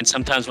Moonbase, man.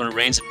 Sometimes when it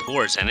rains, it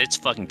pours, and it's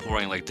fucking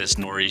pouring like this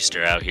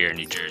nor'easter out here in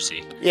New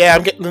Jersey. Yeah,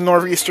 I'm getting the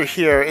nor'easter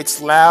here.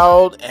 It's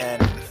loud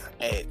and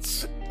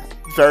it's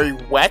very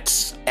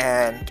wet,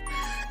 and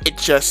it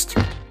just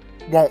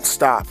won't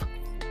stop.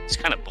 It's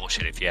kind of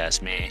bullshit if you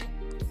ask me.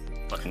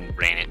 Fucking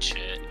rain and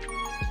shit.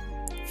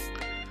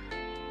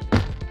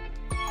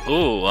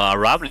 Ooh,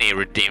 Robiny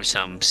redeemed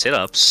some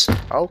sit-ups.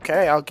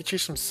 Okay, I'll get you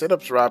some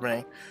sit-ups,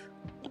 Robin.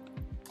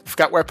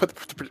 Forgot where I put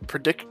the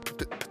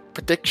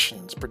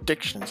predictions.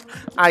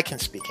 I can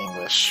speak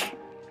English.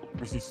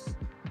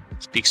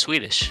 Speak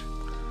Swedish.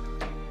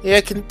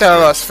 Jag kan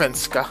tala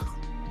svenska.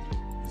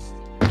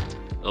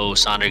 Oh,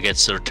 Sonder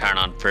gets the return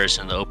on first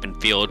in the open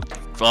field.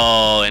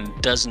 Oh, and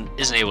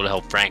isn't able to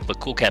help Frank, but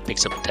Cool Cat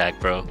picks up the tag,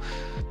 bro.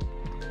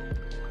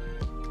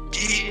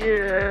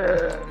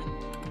 Yeah.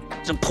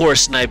 Some poor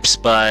snipes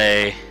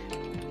by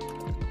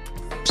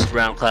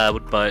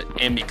Roundcloud, but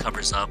Amy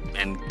covers up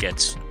and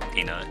gets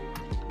Peanut.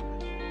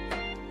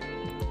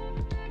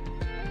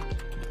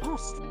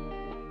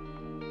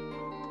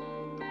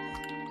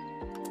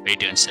 Are you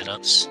doing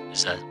sit-ups?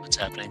 Is that what's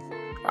happening?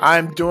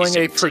 I'm doing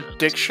a He's doing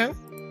prediction.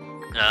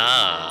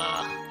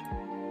 Ah.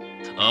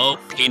 Oh,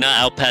 Peanut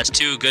out past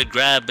 2. Good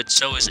grab, but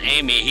so is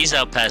Amy. He's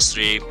out past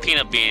 3.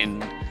 Peanut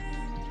being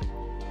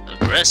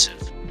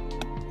aggressive.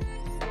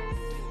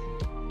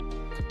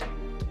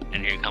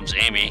 And here comes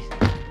Amy.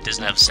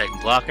 Doesn't have a second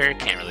blocker.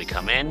 Can't really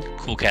come in.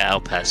 Cool Cat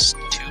out past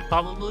 2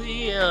 probably.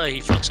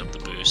 He fucks up the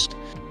boost.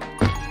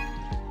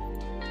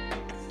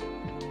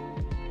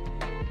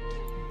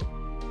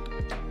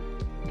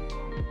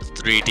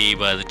 .3D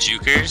by the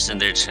Jukers, and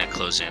they're just gonna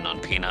close in on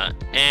Peanut.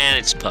 And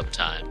it's pup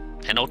time.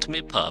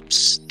 Penultimate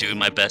pups. Doing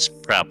my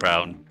best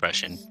prow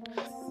impression.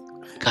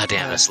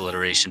 Goddamn, that's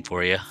alliteration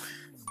for you.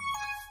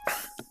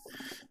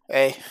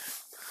 Hey,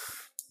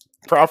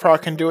 Prow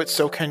can do it,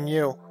 so can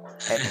you.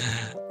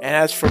 And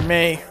as for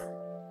me,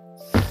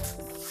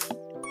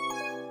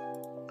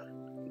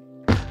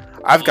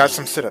 I've got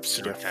some sit-ups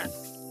to do.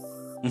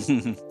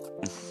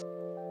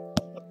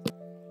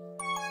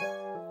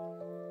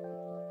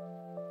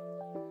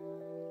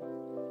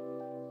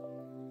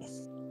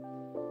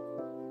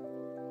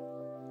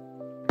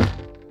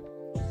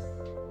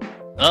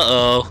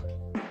 Uh-oh.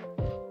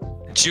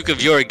 Juke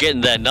of Yore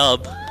getting that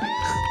nub.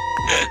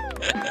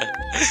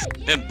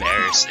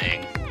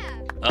 Embarrassing.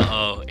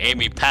 Uh-oh.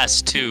 Amy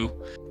past 2.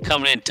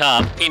 Coming in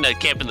top. Peanut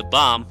camping the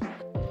bomb.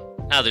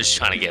 Now they're just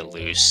trying to get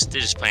loose.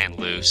 They're just playing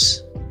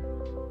loose.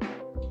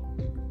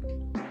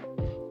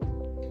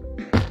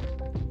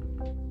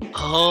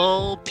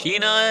 Oh,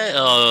 Peanut.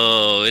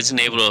 Oh, isn't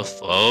able to...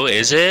 Oh,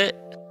 is it?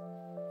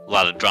 A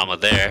lot of drama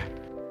there.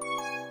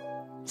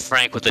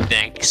 Frank with a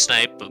dank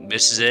snipe, but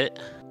misses it.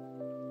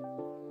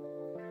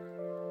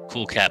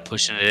 Cool Cat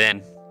pushing it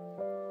in.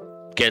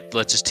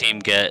 Lets his team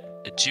get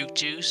a Juke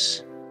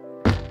Juice.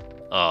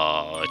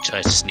 Oh,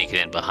 tries to sneak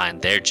it in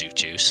behind their Juke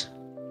Juice.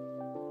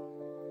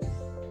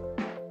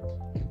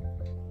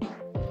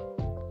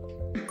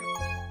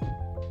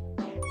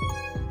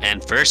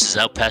 And first is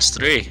out past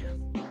 3.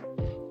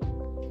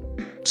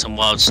 Some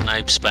wild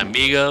snipes by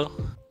Migo.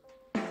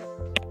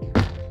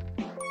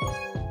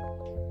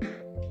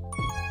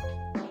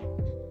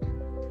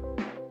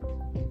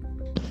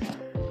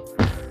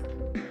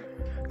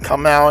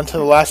 Come now into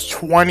the last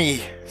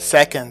 20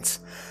 seconds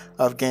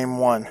of game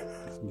 1.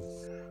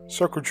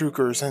 Circle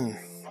Jukers in.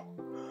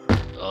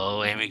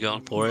 Oh, Amy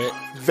going for it.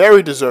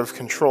 Very deserved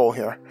control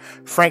here.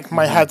 Frank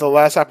might have the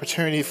last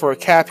opportunity for a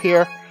cap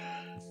here.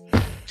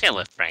 Can't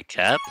let Frank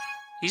cap.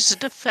 He's a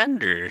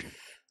defender.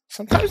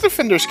 Sometimes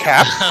defenders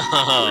cap.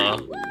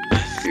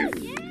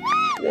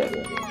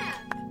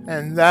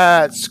 And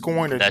that's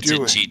going to That's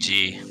do a it.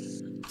 GG.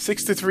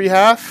 6-3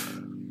 half.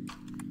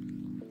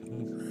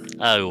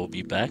 I will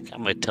be back.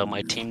 I'm going to tell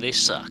my team they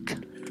suck.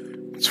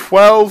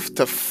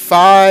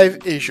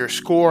 12-5 is your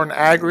score in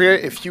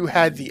aggregate. If you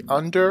had the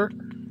under...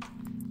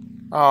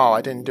 Oh,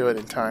 I didn't do it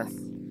in time.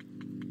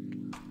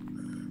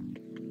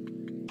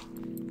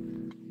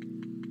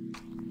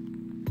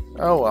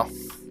 Oh well.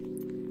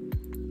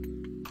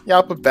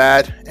 Yelp are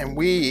bad, and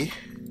we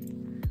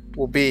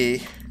will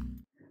be...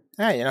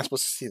 Hey, you're not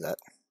supposed to see that.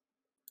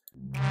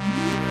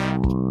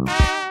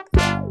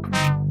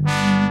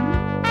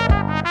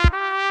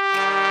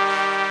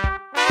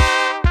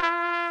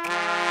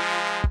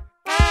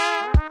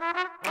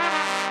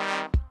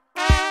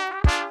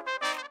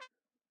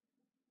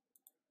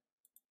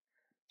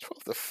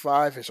 The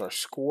 5 is our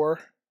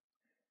score.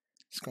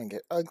 It's going to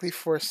get ugly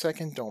for a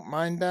second. Don't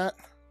mind that.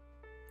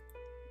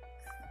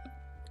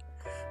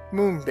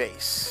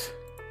 Moonbase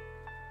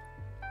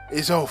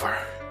is over.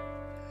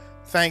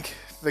 Thank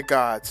the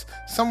gods.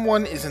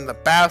 Someone is in the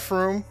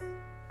bathroom.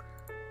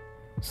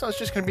 So it's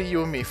just going to be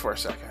you and me for a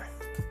second.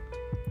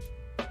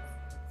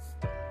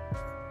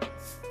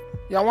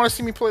 Y'all want to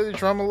see me play the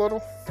drum a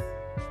little?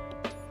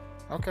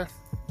 Okay.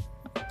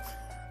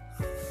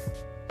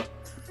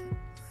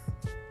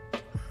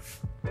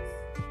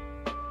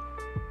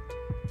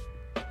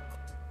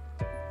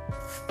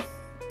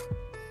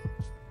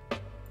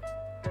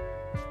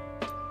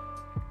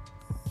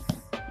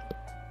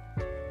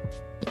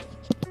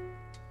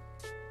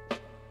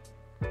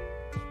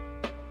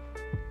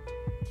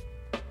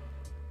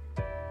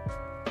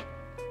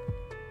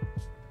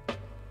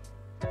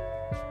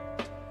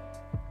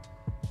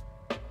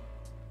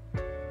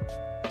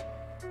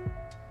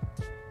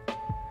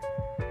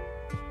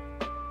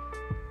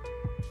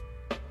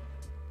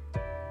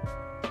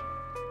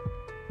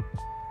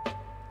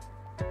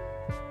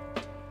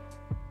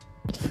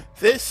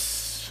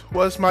 This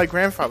was my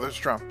grandfather's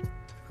drum.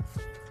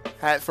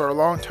 Had it for a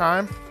long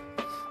time.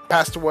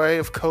 Passed away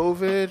of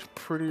COVID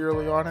pretty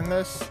early on in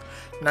this.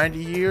 90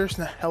 years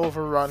and a hell of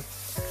a run.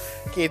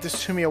 Gave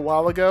this to me a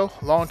while ago,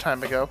 a long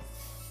time ago.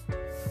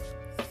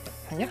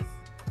 And yeah,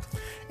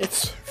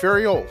 it's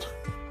very old.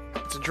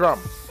 It's a drum.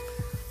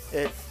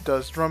 It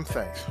does drum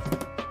things.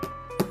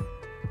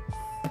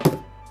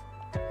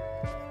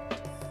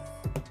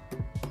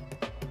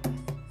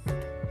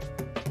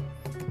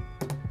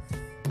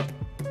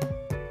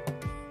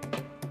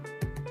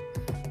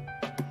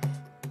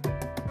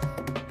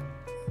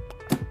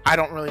 I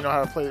don't really know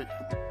how to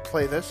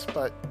play this,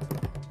 but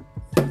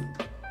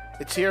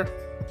it's here.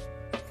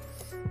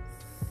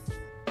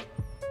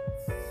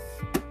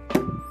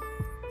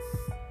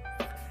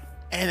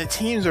 And the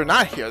teams are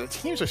not here. The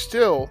teams are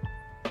still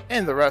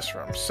in the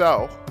restroom.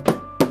 So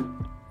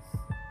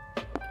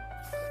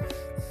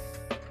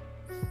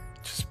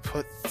just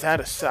put that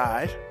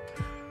aside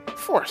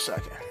for a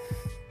second.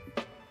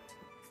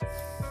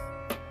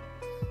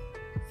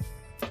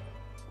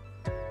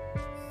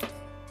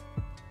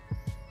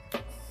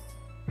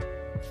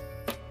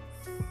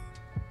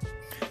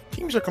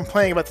 Teams are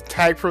complaining about the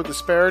Tag Pro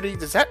disparity.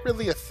 Is that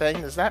really a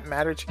thing? Does that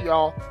matter to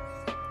y'all?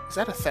 Is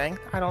that a thing?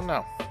 I don't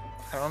know.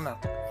 I don't know.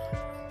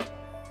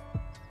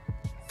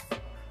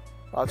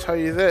 I'll tell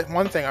you this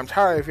one thing. I'm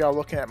tired of y'all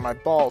looking at my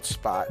bald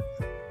spot.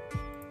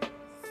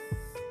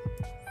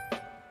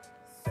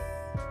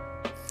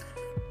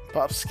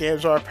 Pop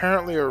scams are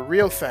apparently a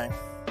real thing.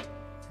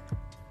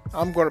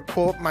 I'm going to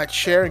pull up my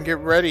chair and get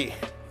ready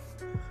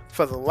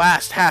for the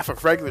last half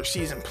of regular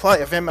season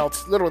play of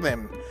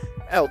mLTP.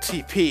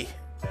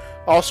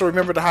 Also,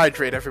 remember to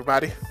hydrate,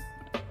 everybody.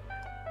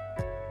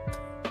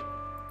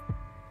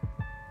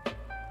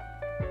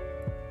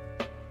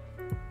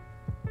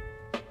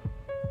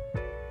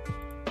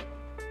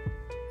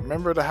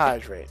 Remember to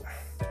hydrate.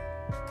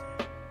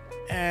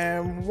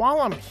 And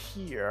while I'm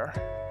here,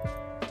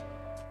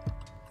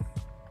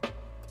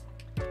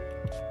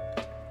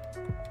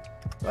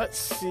 let's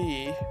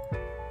see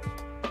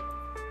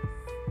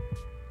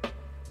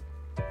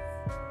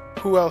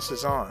who else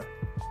is on.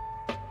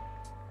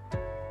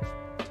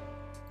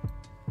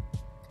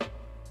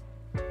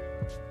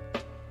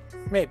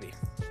 Maybe.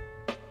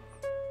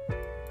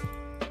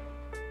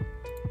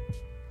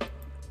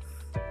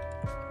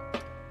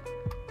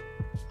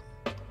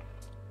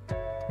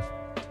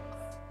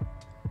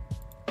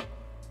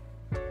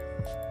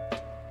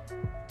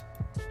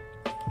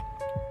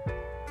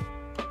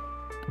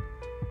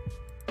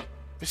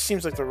 This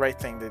seems like the right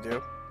thing to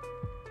do.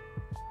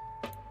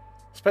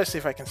 Especially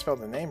if I can spell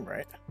the name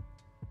right.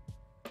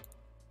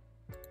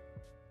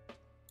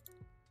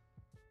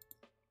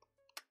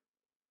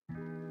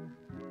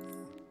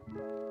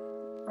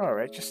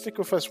 Alright, just stick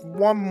with us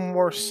one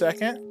more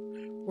second.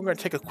 We're going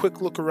to take a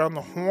quick look around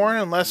the horn.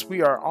 Unless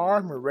we are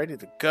armed, we're ready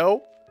to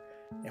go.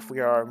 If we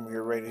are armed,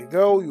 we're ready to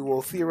go. You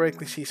will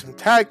theoretically see some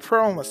Tag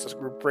Pro unless this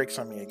group breaks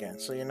on me again.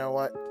 So you know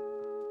what?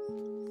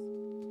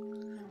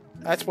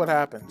 That's what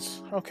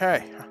happens.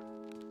 Okay.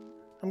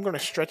 I'm going to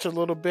stretch a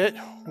little bit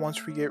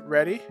once we get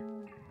ready.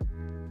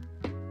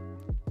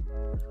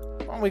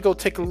 Why don't we go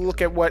take a look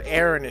at what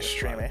Aaron is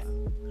streaming?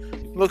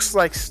 Looks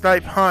like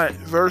Snipe Hunt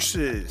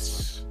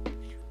versus...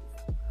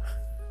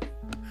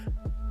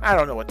 I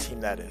don't know what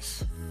team that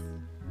is.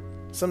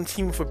 Some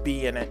team with a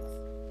B in it.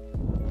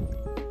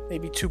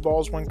 Maybe 2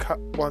 balls, 1 cup,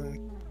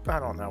 1... I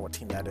don't know what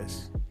team that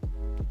is.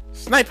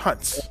 Snipe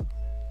Hunts.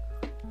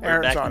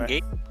 Aaron's on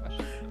it.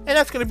 And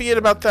that's going to be it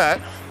about that.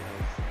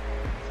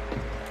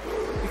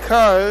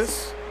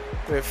 Because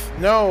with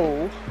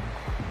no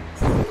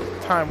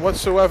time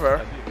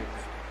whatsoever,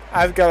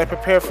 I've got to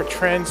prepare for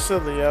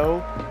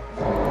Transilio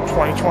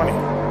 2020.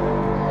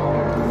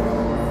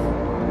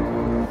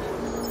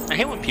 I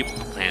hate when people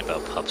complain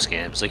about pub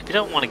scams. Like, if you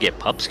don't want to get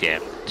pub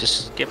scammed,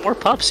 just get more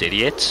pubs,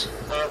 idiots.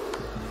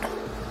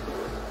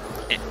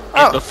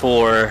 And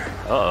before...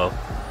 Uh-oh.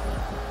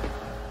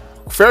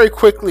 Very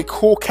quickly,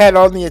 Cool Cat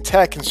on the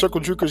attack, and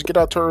Circle Jukers get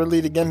out to early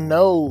lead again.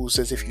 Nose,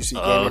 as if you see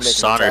Gaming making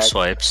Saunders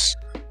swipes.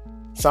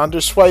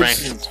 Saunders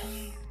swipes.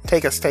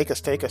 Take us.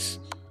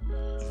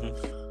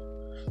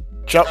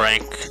 Mm-hmm. Jump.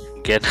 Frank,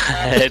 get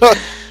ahead.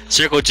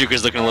 Circle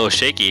Jukers looking a little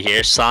shaky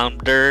here.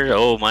 Saunders,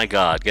 oh my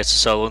god, gets a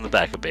solo in the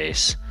back of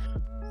base.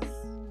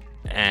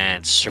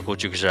 And Circle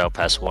Jukers are out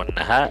past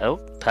 1.5. Oh,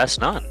 past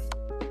none.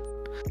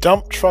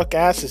 Dump truck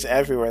ass is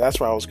everywhere. That's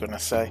what I was gonna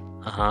say.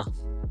 Uh-huh.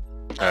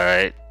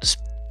 Alright.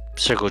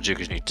 Circle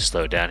Jukers need to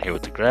slow down here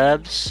with the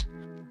grabs.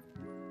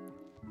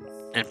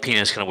 And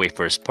Peanut's gonna wait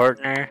for his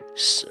partner.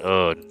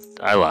 Oh,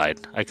 I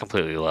lied. I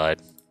completely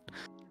lied.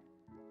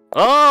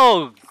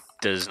 Oh!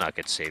 Does not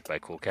get saved by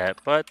Cool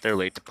Cat, but they're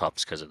late to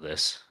pups because of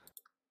this.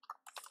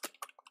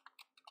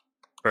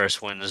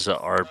 First wins the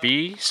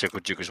RB.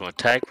 Circle Jukers won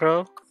Tag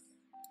Pro.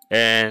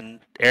 And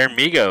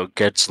Ermigo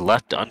gets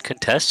left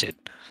uncontested.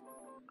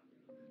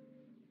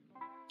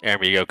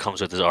 Ermigo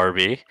comes with his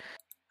RB.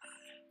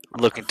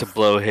 Looking to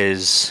blow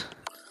his...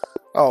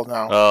 Oh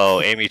no.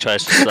 Oh, Amy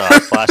tries to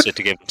flash it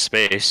to give him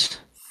space.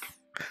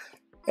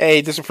 Hey,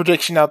 there's a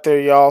prediction out there,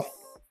 y'all.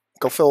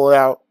 Go fill it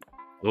out.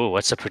 Ooh,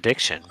 what's the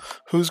prediction?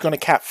 Who's gonna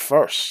cap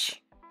first?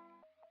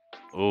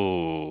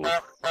 Ooh.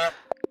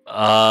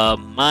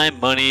 My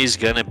money's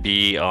gonna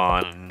be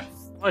on...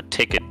 I'm gonna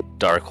take a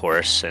dark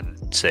horse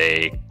and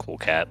say Cool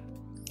Cat.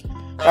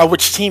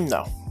 Which team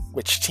though?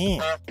 Which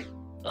team?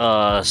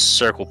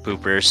 Circle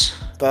Poopers.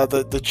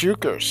 The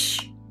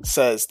Jukers,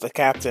 says the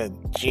captain,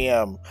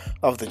 GM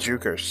of the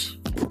Jukers.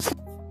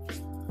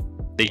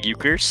 The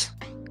Ukers?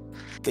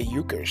 The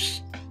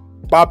Ukers.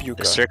 Bob Uecker.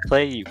 The Circle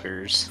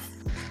Ukers.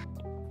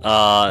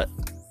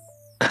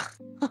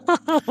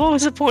 What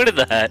was the point of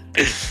that?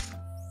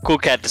 Cool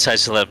Cat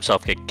decides to let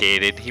himself get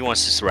gated. He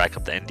wants to rack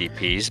up the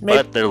NDPs,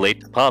 but they're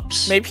late to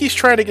pups. Maybe he's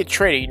trying to get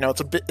traded. You know,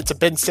 it's a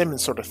Ben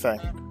Simmons sort of thing.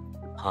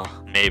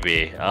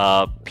 Maybe.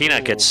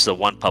 Peanut gets the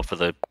one pup for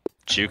the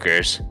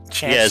Jukers.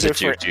 Chance he has a for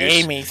Juke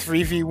Juice. Amy,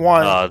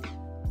 3v1.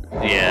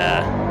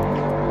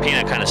 Yeah.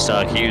 Peanut kind of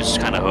stuck. He was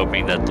kind of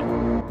hoping that the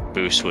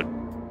boost would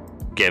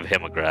give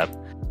him a grab.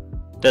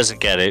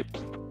 Doesn't get it.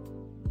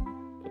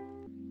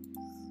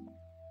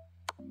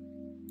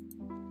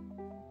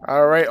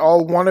 Alright,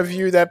 all one of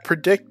you that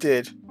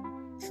predicted,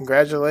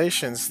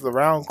 congratulations. The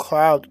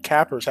Roundcloud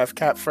Cappers have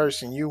capped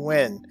first and you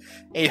win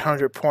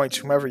 800 points,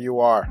 whomever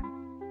you are.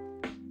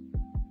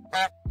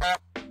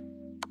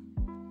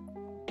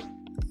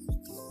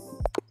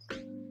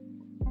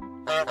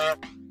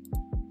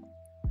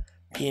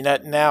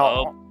 Peanut now.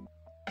 Oh.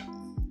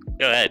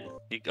 Go ahead.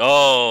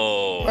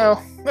 Oh.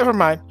 Well, never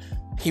mind.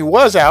 He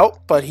was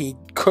out, but he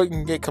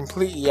couldn't get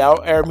completely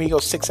out.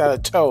 Ermigo 6 out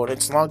of toe, and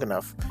it's long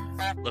enough.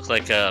 Looked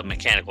like a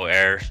mechanical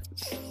error.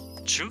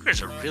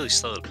 Jukers are really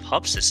slow to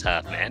pups this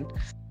half, man.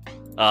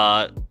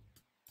 Oh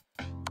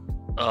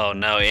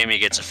no, Amy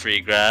gets a free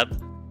grab.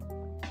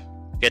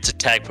 Gets a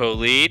Tag Pro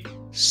lead.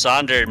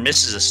 Sonder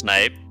misses a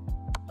snipe.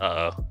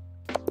 Uh-oh.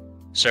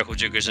 Circle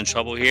Jukers in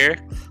trouble here.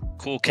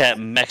 Cool Cat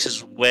mechs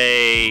his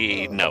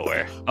way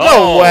nowhere.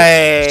 No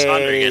way!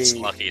 Sonder gets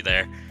lucky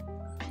there.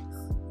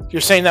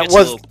 You're saying that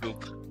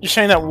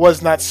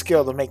was not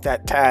skill to make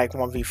that tag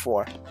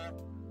 1v4.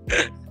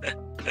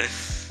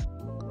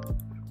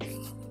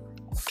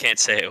 Can't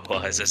say it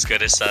was as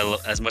good as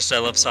much as I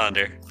love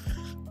Sonder.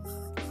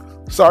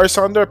 Sorry,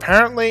 Sonder.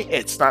 Apparently,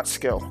 it's not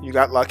skill. You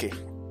got lucky.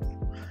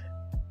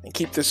 And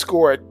keep the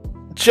score at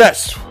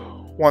just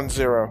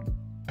 1-0.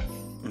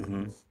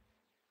 Mm-hmm.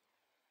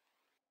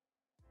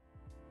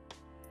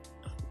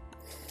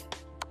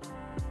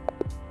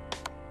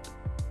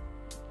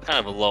 Kind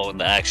of a lull in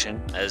the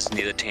action, as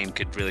neither team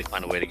could really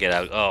find a way to get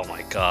out. Oh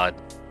my god.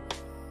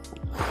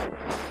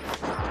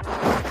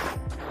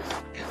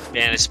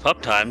 Man, it's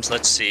pup times.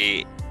 Let's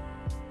see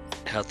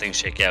how things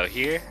shake out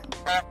here.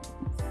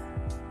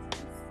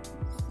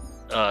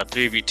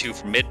 3v2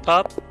 for mid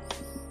pup.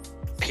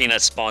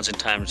 Peanut spawns in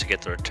time to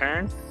get the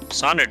return.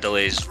 Sonder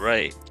delays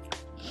right.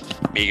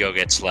 Migo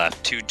gets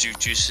left. 2 Juke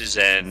Juices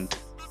and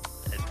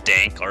a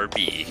dank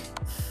RB.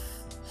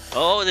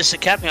 Oh, this is a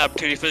capping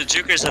opportunity for the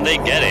Jukers, and they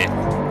get it.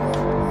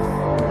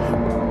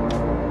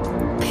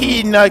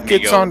 Peanut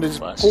gets on this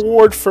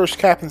board, first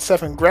cap and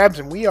 7 grabs,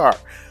 and we are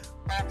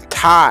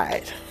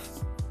tied.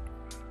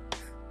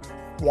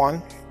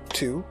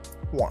 1-2-1.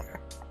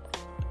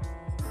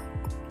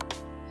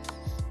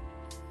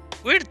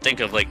 Weird to think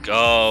of, like,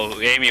 oh,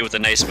 Amy with a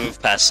nice move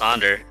past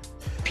Sonder.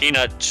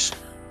 Peanut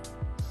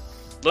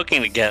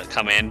looking to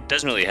come in,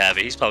 doesn't really have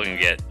it. He's probably gonna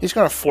get. He's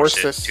gonna force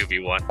this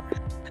 2v1.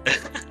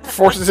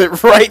 Forces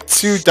it right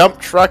to dump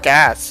truck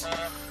ass.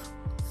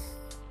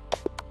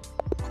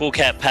 Cool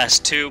Cat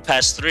past 2,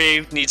 past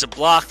 3, needs a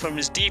block from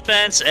his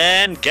defense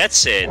and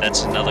gets it.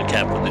 That's another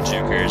cap for the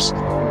Jukers.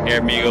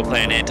 Ermigo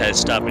playing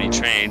anti-stop any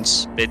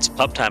trains. It's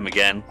pup time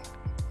again.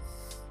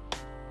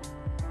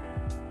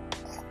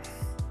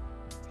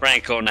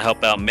 Frank going to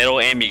help out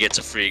middle. Amy gets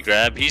a free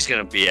grab. He's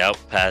going to be out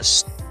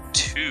past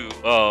 2.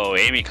 Oh,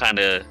 Amy kind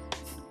of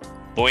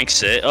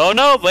boinks it. Oh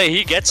no, but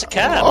he gets a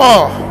cap.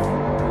 Oh.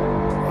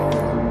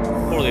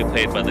 Poorly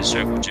played by the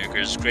Circle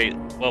Jukers. Great,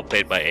 well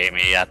played by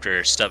Amy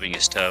after stubbing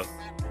his toe.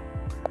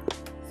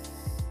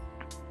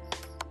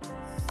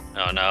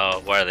 Oh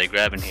no, why are they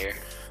grabbing here?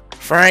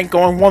 Frank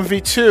going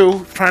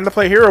 1v2, trying to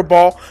play hero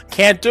ball.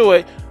 Can't do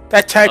it.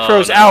 That tag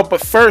crow's out,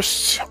 but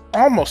first,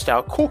 almost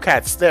out. Cool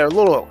Cat's there. A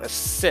little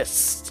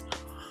assist.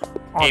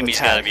 Amy's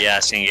got to be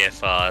asking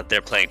if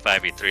they're playing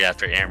 5v3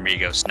 after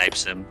Ermigo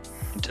snipes him.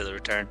 into the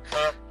return.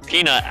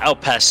 Peanut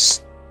out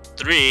past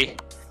 3.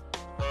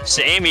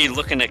 So Amy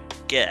looking to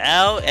get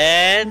out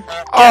and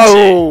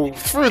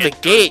through the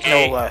gate,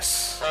 no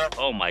less.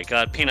 Oh my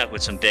god, Peanut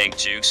with some dang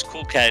jukes.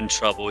 Cool Cat in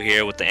trouble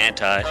here with the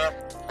anti.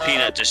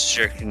 Peanut just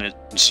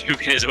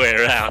juking his way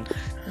around.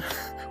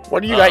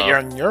 What do you got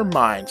on your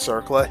mind,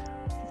 Circle?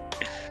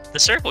 The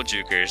circle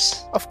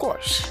jukers. Of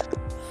course.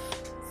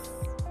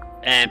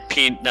 And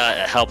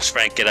Peanut helps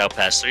Frank get out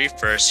past 3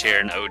 first here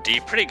in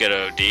OD. Pretty good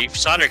OD.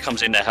 Sonder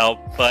comes in to help,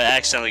 but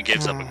accidentally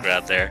gives up a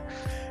grab there.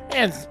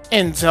 And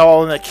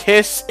Enzel on the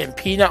kiss, and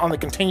Peanut on the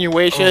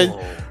continuation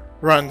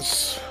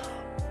runs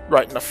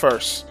right in the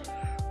first.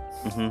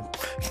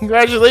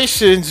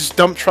 Congratulations,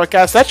 dump truck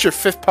ass. That's your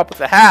 5th pup of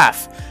the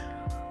half.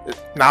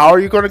 Now are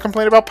you going to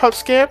complain about pup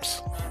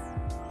scams?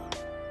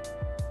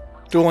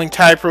 Dueling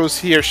tag pros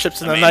here,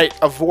 ships in the night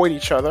avoid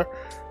each other.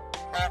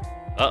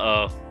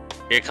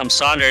 Here comes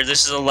Sonder.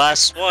 This is the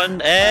last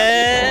one,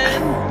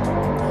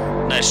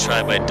 and nice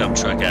try by dump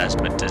truck ass,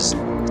 but this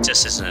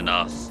just isn't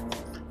enough.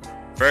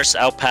 First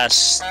out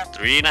past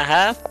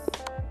 3.5.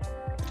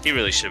 He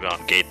really should have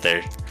been on gate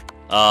there.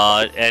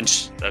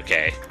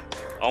 Okay,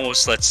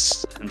 almost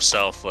lets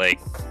himself like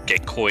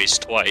get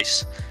coised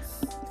twice.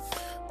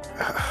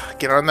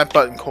 Get on that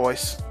button,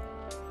 Cois.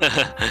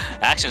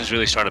 Action's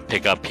really starting to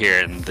pick up here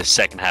in the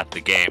second half of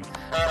the game.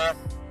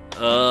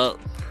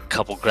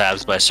 Couple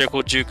grabs by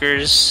circle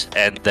jukers,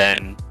 and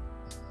then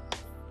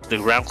the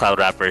Roundcloud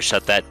Rapper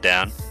shut that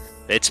down.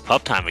 It's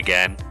pup time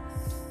again.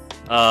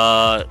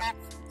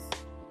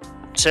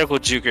 Circle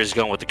jukers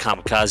going with the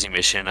kamikaze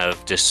mission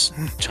of just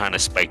trying to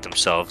spike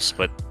themselves,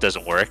 but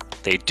doesn't work.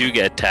 They do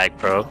get a tag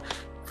pro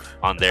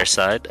on their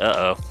side.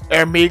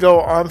 Amigo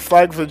on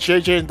flag for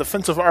JJ and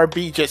defensive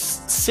RB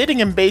just sitting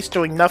in base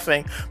doing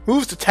nothing.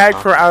 Moves the tag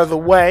pro out of the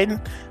way.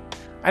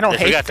 I don't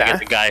hate that. They forgot to get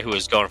the guy who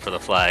was going for the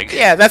flag.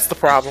 Yeah, that's the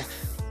problem.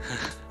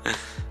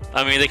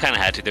 I mean, they kind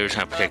of had to. They were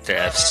trying to protect their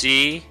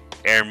FC.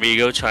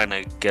 Amigo trying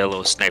to get a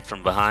little snipe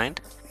from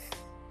behind.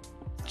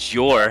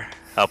 Jor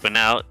helping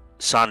out.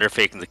 Sonder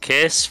faking the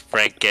kiss.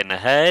 Frank getting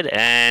ahead.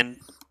 And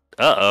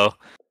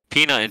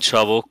Peanut in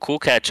trouble. Cool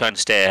Cat trying to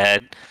stay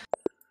ahead.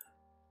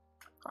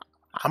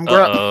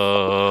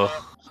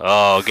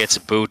 Gets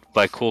a boot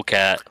by Cool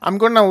Cat. I'm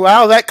going to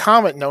allow that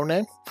comment, No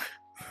Name.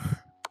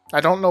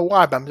 I don't know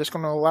why, but I'm just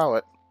going to allow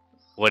it.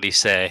 What'd he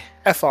say?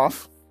 F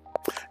off.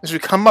 As we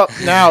come up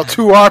now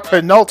to our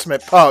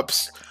penultimate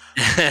pups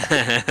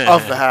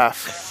of the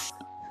half.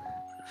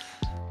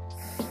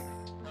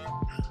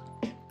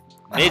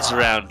 Mid's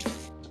around,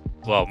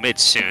 mid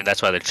soon.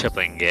 That's why they're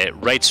tripling it.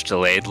 Right's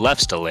delayed,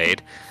 left's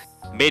delayed.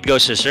 Mid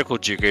goes to circle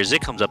jukers.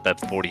 It comes up at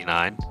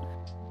 49.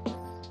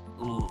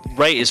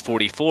 Right is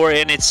 44,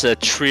 and it's a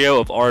trio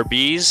of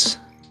RBs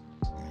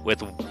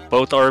with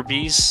both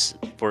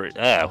RBs for 1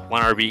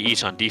 RB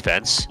each on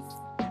defense.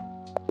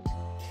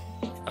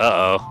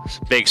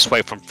 Big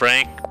swipe from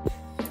Frank.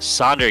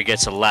 Sonder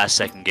gets a last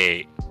second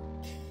gate.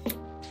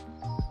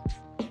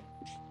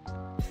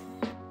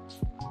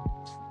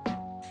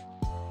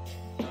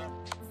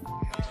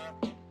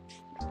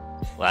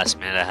 Last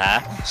minute and a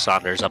half.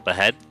 Sonder's up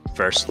ahead.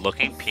 First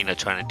looking. Peanut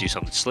trying to do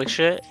something slick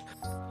shit.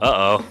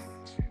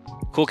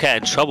 Cool Cat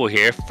in trouble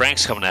here.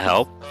 Frank's coming to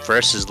help.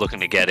 First is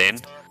looking to get in.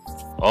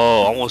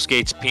 Almost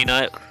gates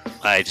Peanut.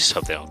 I just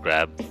hope they don't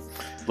grab.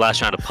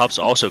 Last round of pups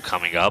also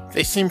coming up.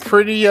 They seem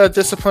pretty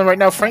disciplined right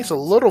now. Frank's a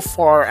little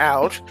far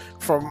out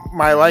from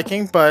my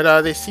liking,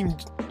 but they seem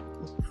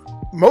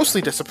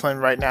mostly disciplined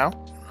right now.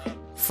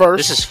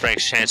 First, this is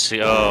Frank's chance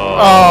to.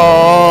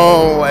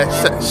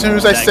 As soon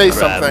as I say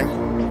something.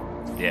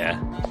 Yeah.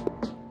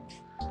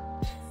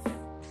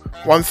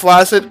 One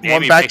flaccid,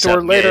 one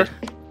backdoor later.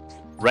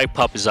 Right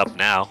pup is up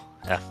now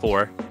at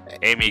 4.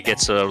 Amy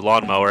gets a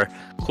lawnmower.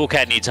 Cool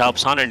Cat needs help.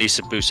 Sonder needs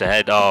to boost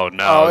ahead. Oh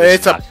no,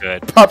 it's not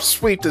good. Pup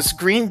sweep. This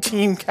green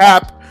team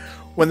cap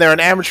when they're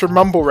an amateur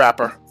mumble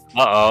rapper.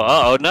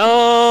 No.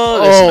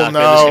 This is not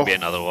good. This could be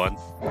another one.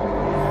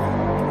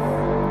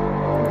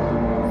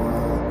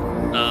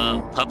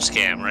 Pup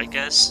scam, right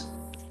guys?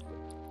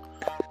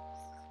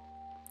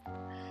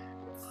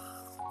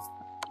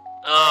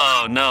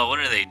 Oh no, what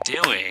are they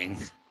doing?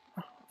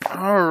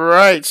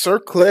 Alright, Sir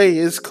Clay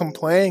is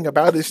complaining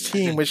about his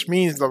team, which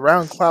means the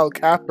Roundcloud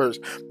Cappers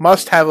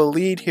must have a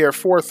lead here,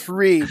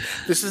 4-3.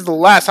 This is the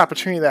last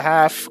opportunity to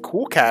have.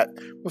 Cool Cat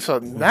with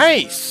a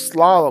nice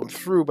slalom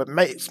through, but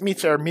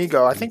meets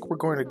Amigo. I think we're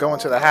going to go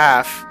into the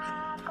half.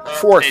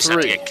 4-3. They just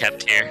have to get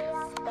kept here.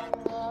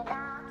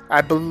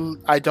 I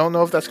don't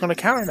know if that's going to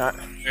count or not.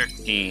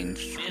 13,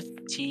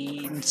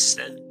 15,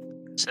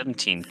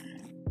 17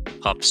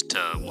 pups to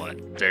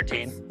what?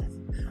 13?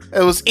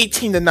 It was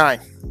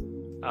 18-9.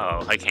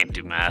 Oh, I can't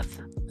do math.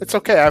 It's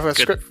okay. I have a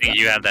script. Thing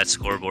you have that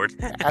scoreboard.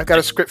 I've got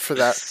a script for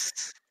that.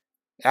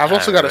 I've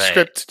also got a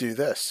script to do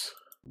this.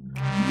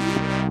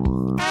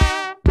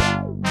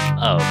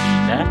 I'll be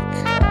back.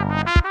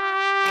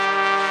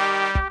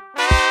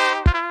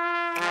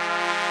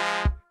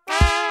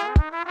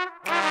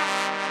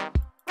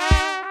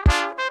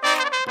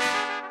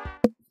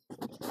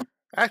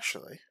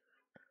 Actually,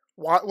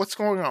 What's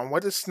going on?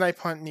 What does Snipe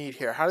Hunt need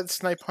here? How did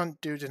Snipe Hunt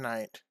do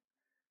tonight?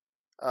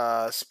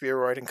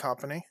 Spearoid and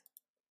company.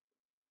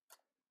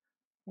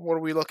 What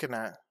are we looking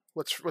at?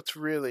 What's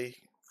really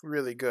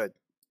good?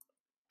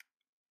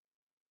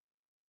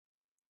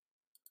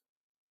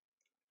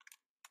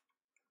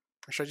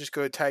 Or should I just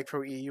go to Tag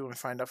Pro EU and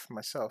find out for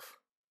myself?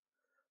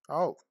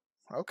 Oh,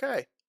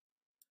 okay.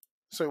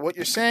 So what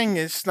you're saying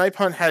is Snipe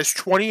Hunt has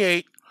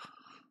 28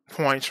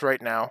 points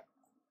right now.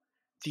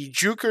 The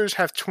Jukers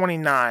have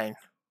 29.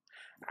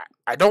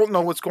 I don't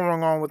know what's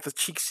going on with the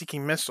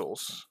cheek-seeking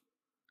missiles.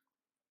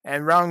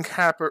 And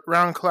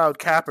Roundcloud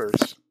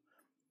Cappers.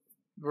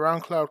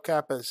 Roundcloud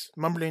Cappers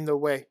mumbling their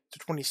way to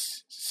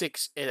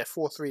 26 in a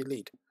 4-3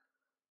 lead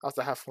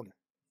after half one.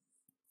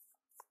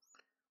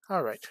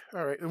 Alright.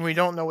 And we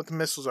don't know what the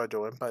missiles are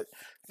doing, but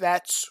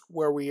that's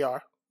where we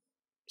are.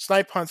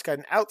 Snipe Hunt's got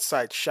an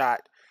outside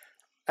shot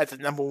at the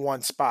number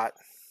 1 spot.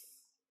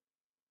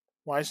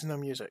 Why is there no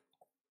music?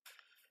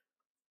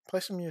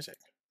 Play some music.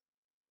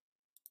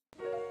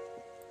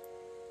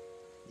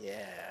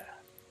 Yeah.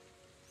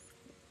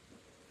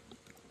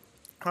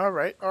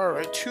 Alright.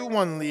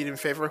 2-1 lead in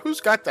favor. Who's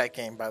got that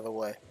game, by the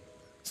way?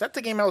 Is that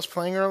the game I was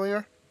playing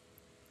earlier?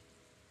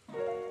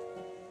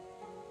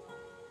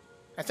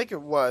 I think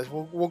it was.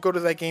 We'll go to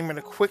that game in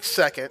a quick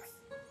second.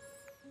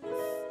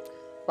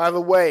 By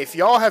the way, if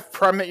y'all have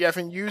Prime that you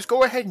haven't used,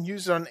 go ahead and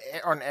use it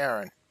on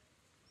Aaron.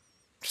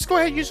 Just go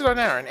ahead and use it on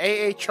Aaron.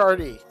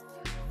 AHRD.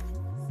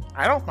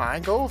 I don't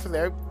mind. Go over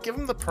there. Give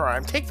him the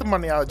Prime. Take the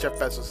money out of Jeff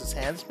Bezos'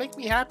 hands. Make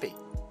me happy.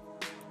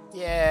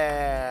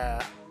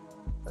 Yeah.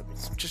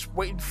 I'm just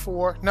waiting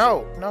for...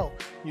 No.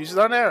 Use it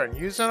on Aaron.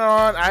 Use it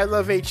on I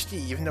Love HD,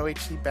 even though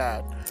HD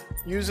bad.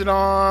 Use it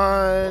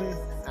on...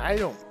 I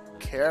don't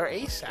care.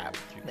 ASAP,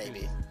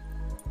 maybe.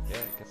 Yeah,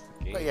 I guess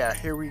the game. But yeah,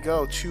 here we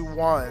go.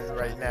 2-1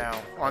 right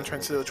now on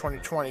Transilio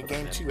 2020.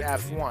 Game 2,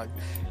 half 1.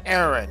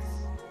 Aaron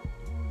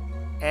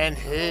and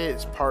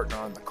his partner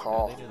on the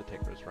call. They knew the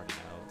ticker was running out.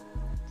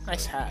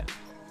 Nice hat.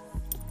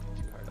 Too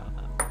hard on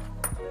them.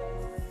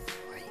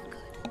 Are you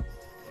good?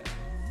 Yeah.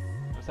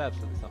 There's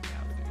absolutely something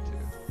I would do too.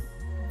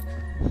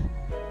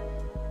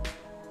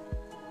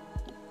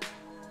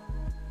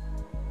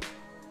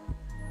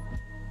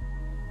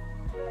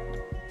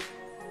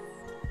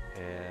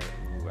 And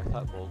ooh, I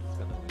thought Bolt was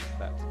gonna lose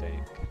that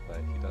stake, but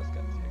he does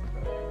get stake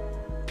though.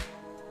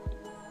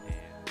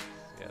 And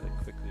yeah, they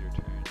quickly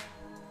return.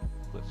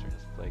 Blitzer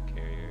is play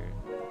carrier.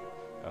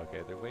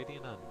 Okay, they're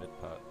waiting on mid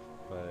pup,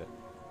 but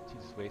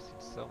he's wasting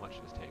so much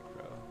of his take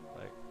pro.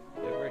 Like,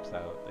 it works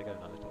out. They got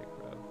another take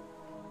pro.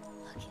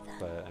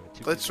 But I mean,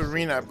 Blitz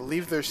Arena, I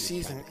believe their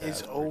season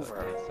is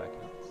over.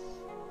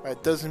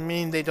 That doesn't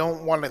mean they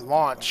don't want to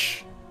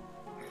launch.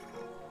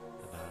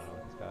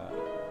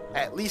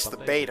 At least the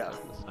beta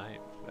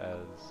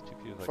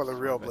for the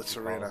real Blitz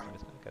Arena.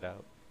 Get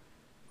out.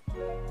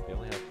 They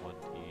only have one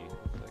E.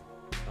 It's like,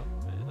 oh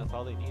man, that's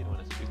all they need when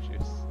it's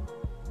creatures.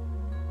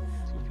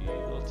 2P, a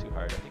little too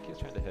hard. I think he's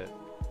trying to hit.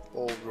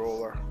 Old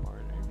roller.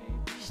 Marner, maybe.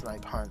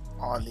 Snipe Hunt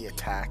on the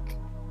attack.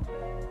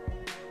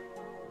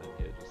 Then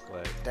he just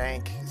like.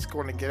 Dank is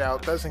going to get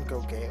out. Doesn't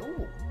go gay.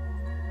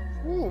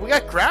 Ooh, we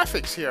got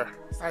graphics here.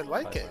 I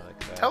like it. Like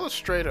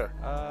Telestrator.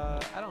 I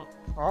don't.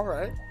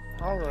 Alright.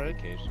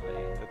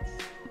 Occasionally,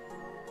 it's.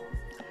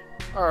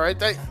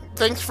 Alright,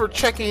 thanks for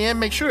checking in.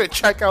 Make sure to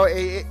check out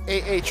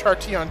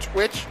AHRT on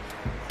Twitch.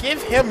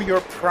 Give him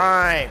your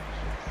Prime.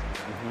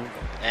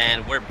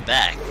 And we're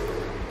back.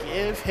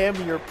 Give him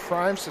your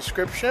Prime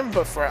subscription.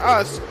 But for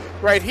us,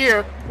 right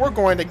here, we're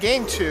going to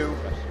Game 2,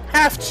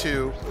 Half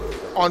 2,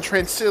 on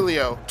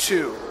Transilio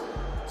 2,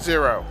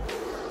 0,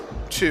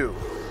 2,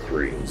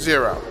 3,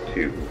 0.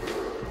 2,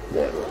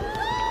 1.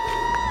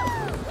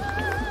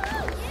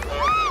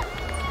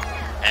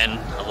 And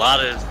a lot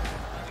of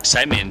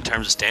excitement in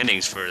terms of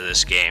standings for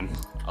this game.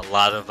 A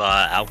lot of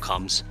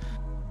outcomes.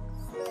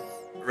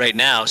 Right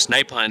now,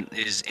 Snipe Hunt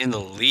is in the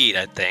lead,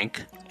 I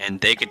think, and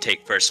they could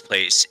take first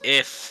place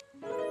if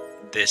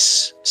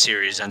this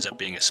series ends up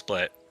being a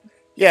split.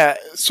 Yeah,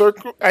 so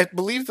I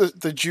believe the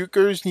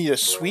Jukers need a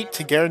sweep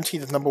to guarantee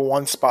the number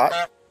 1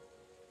 spot.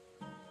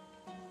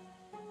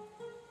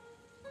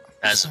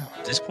 As of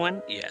this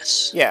point,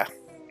 yes. Yeah.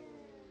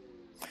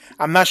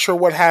 I'm not sure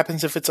what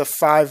happens if it's a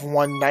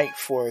 5-1 night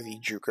for the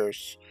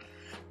Jukers,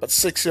 but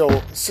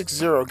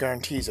 6-0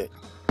 guarantees it.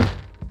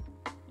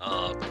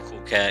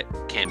 Cool Cat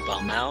can't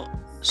bomb out.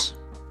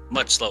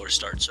 Much slower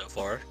start so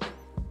far.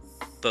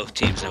 Both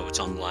teams know what's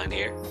on the line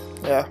here.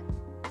 Yeah.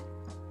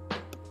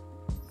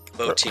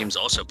 Both teams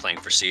also playing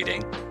for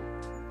seeding.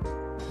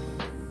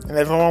 And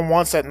everyone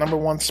wants that number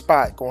 1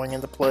 spot going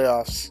into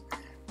playoffs.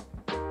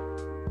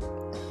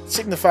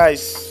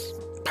 Signifies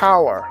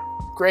power,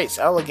 grace,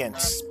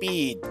 elegance,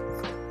 speed,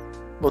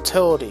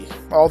 motility,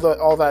 all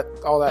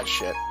that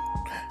shit.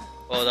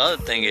 Well, the other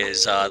thing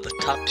is the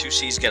top 2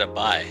 seeds get a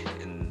bye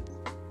in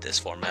this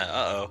format.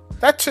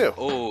 That too.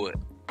 Oh,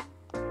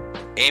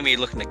 Amy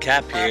looking to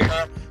cap here.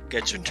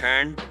 Gets her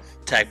turn.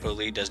 Tag Pro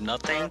lead does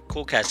nothing.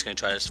 Cool Cat's gonna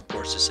try to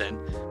force this in.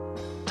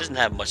 Doesn't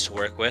have much to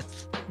work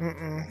with.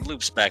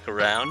 Loops back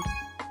around.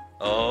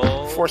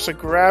 Oh. Force a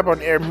grab on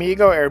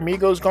Ermigo.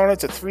 Ermigo's gone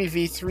into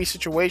 3v3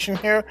 situation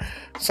here.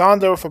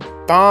 Sonder with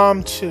a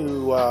bomb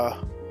to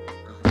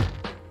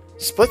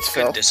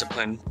Splitsville. Good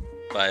discipline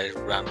by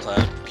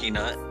Roundcloud.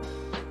 Peanut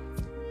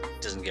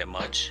doesn't get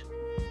much.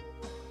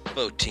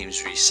 Both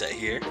teams reset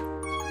here.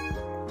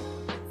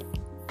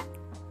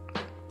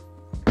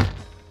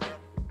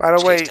 By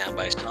the way, Chased down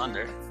by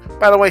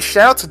Sonder.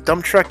 shout out to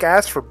Dump Truck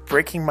Ass for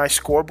breaking my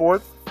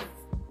scoreboard.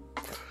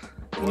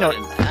 You know,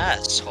 What an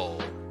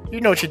asshole. you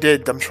know what you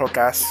did, Dump Truck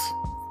Ass.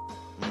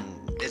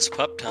 It's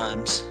pup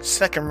times.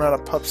 Second round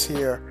of pups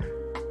here.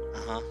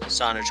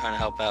 Sonder trying to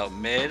help out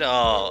mid.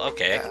 Oh,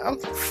 okay.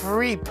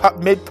 Free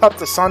mid pup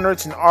to Sonder.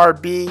 It's an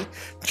RB.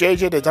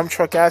 JJ to Dump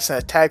Truck Ass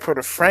and a tag pro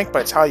to Frank,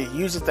 but it's how you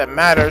use it that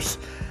matters.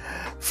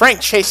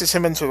 Frank chases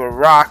him into the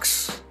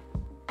rocks.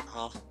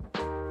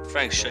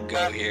 Frank should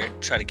go here.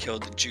 Try to kill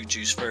the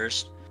Juju's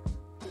first.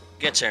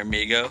 Gets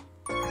Ermigo.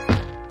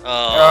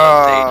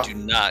 Oh, they do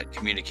not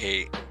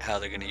communicate how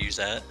they're going to use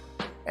that.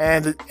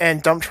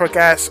 And Dump Truck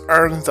Ass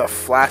earns the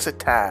flaccid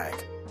tag.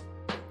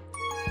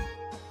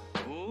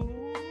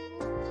 Ooh.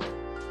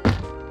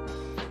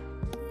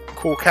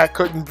 Cool Cat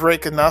couldn't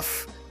break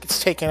enough.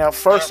 Gets taken out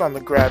first on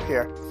the grab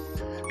here.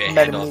 Bit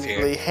Met handoff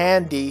immediately here.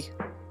 handy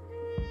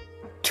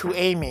to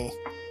Amy.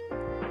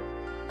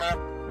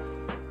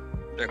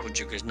 Circle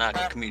Juker's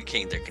not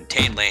communicating their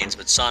contained lanes,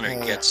 but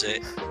Sonder gets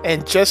it.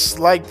 And just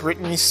like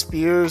Britney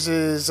Spears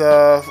is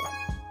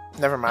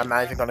never mind, I'm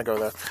not even gonna go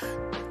there.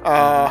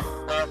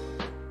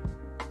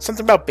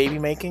 Something about baby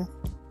making.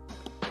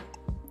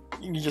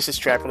 You can just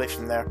extrapolate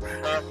from there.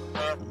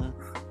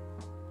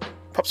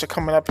 Pups are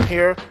coming up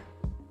here.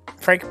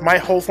 Frank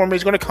might hold for him, but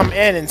he's gonna come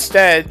in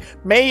instead.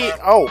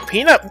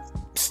 Peanut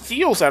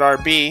steals that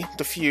RB,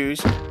 defuse.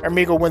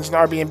 Ermigo wins an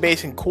RB in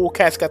base, and Cool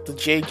Cat's got the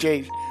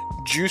JJ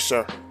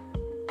Juicer.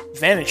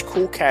 Advantage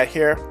Cool Cat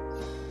here.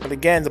 But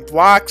again, the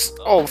blocks,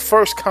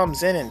 first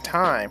comes in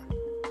time.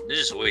 There's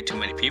just way too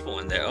many people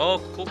in there.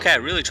 Oh, Cool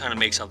Cat really trying to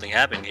make something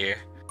happen here.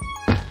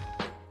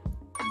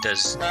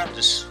 Does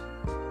just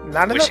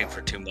Not wishing enough.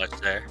 for too much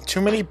there.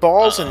 Too many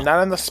balls and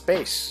not enough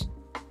space.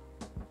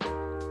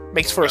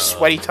 Makes for a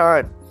sweaty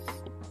time.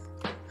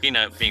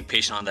 Peanut being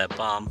patient on that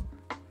bomb.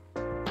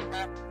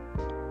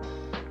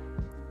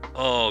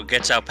 Oh,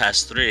 gets out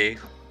past 3.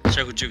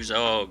 Circle Juke's,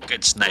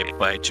 good snipe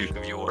by Juke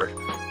Viewer.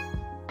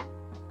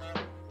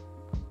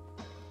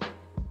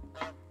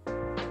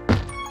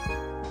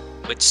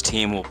 Which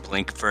team will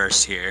blink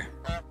first here?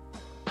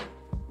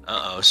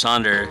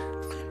 Sonder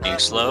being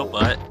slow,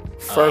 but...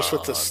 First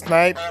with the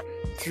snipe.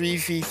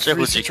 3v3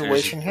 Circle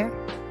situation here.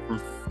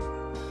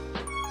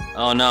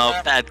 Oh no,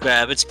 bad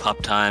grab, it's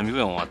pup time, we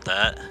don't want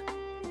that.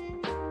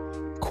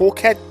 Cool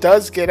Cat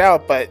does get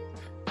out, but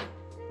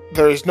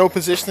there's no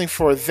positioning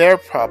for their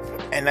pup,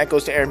 and that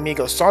goes to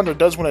Ermigo. Sonder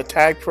does win a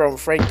tag pro, and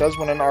Frank does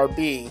win an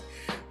RB.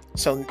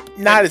 So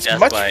not as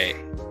much.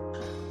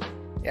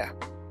 Yeah.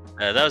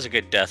 That was a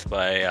good death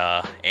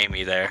by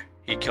Amy there.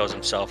 He kills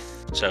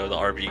himself, so the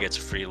RB gets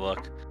a free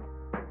look.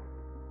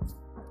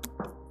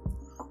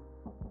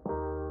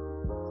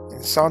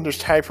 And Sonder's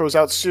tag pro's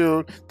out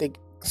soon. The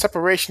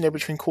separation there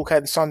between Cool Cat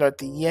and Sonder at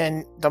the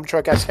end. Dump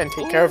Truck Guys can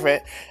take care of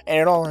it, and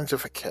it all ends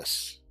with a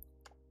kiss.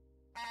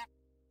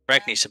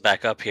 Frank needs to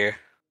back up here.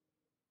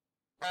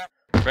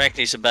 Frank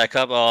needs to back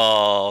up.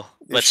 Oh,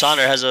 but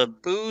Sonder has a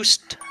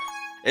boost.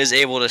 Is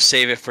able to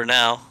save it for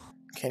now.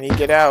 Can he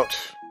get out?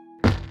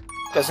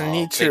 Doesn't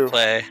need to. Big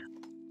play.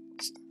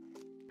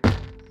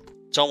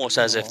 It's almost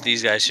as if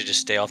these guys should just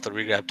stay off the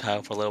regrab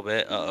tile for a little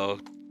bit.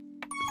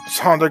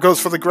 Sonder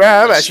goes for the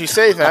grab as you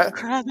say that.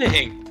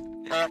 Grabbing.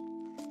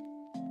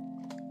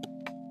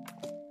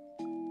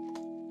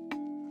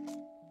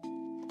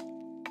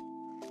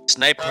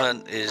 Snipe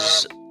hunt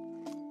is.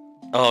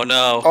 Oh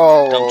no.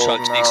 Dump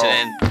truck sneaks it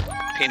in.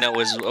 Peanut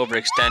was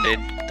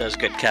overextended. Does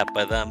good cap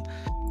by them.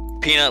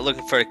 Peanut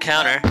looking for a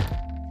counter.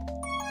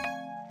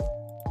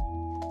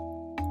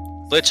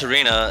 Blitz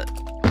Arena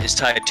is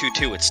tied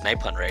 2-2 with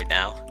Snipe Hunt right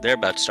now. They're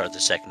about to start the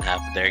second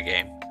half of their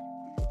game.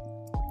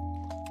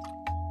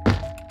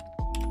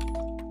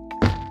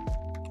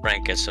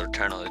 Frank gets the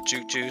return on the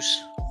Juke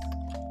Juice.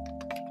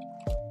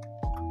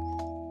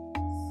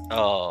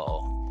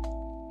 Oh.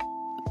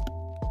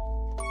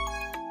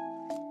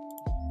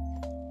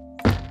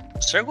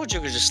 Circle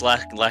Juke is just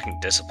lacking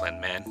discipline,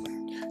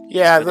 man.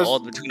 Yeah,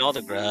 between all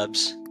the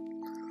grabs.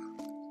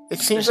 It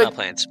seems like like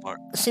playing smart.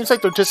 It seems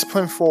like they're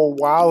disciplined for a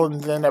while,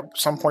 and then at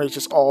some point it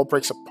just all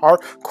breaks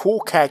apart. Cool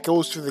Cat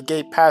goes through the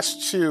gate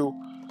past 2.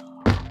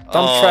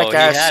 Dump Truck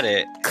Ass had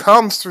it.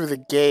 comes through the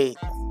gate.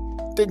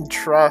 Didn't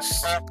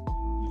trust.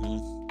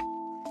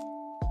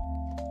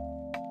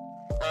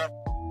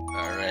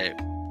 Alright.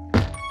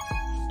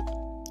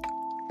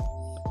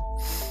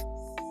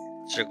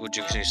 Circle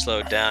Juke's gonna slow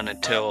it down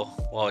until,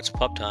 it's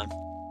pup time.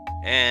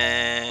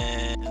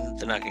 And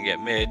they're not gonna get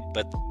mid,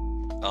 but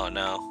oh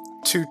no.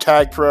 2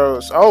 tag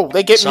pros. Oh,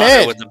 they get Sonder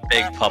mid. with a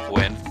big pup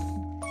win.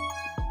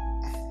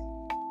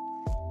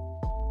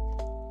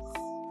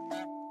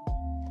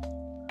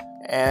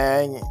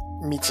 And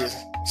meets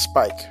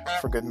Spike,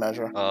 for good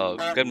measure. Oh,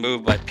 good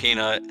move by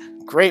Peanut.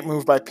 Great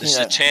move by There's a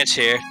Peanut. chance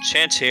here.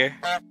 Chance here.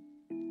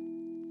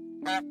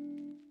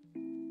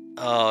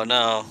 Oh,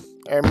 no.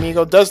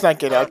 Amigo does not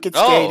get out. Gets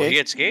Oh, gated. he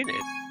gets gated.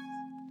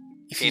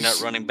 If Peanut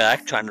you, running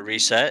back, trying to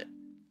reset.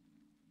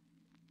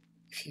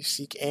 if you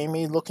seek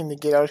Amy looking to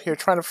get out here,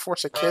 trying to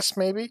force a kiss,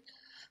 maybe?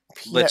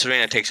 Peanut,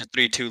 Blitzarina takes a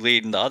 3-2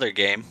 lead in the other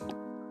game.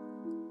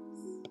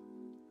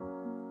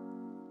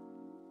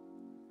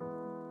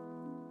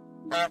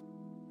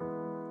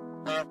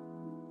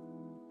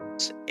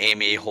 It's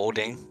Amy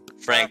holding.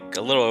 Frank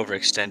a little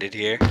overextended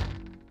here.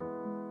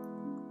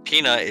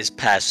 Peanut is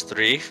past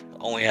 3,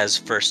 only has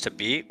first to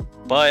beat,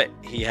 but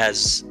he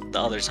has the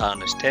others hot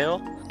on his tail.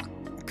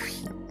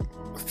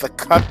 the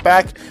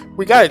cutback.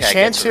 We got a Okay,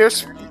 chance here.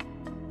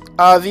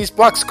 gets These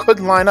blocks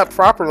couldn't line up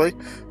properly.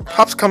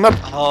 Pups come up,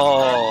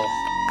 Oh,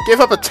 give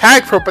up a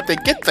tag pro, but they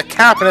get the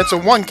cap, and it's a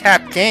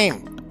one-cap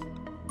game.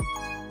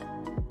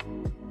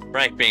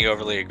 Frank being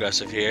overly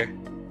aggressive here.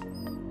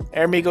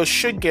 Amigo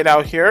should get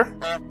out here.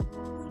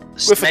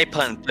 Snipe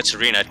Hunt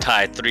Blitzarina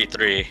tied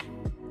 3-3.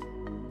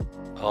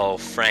 Oh,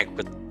 Frank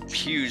with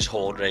huge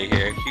hold right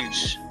here.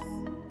 Huge.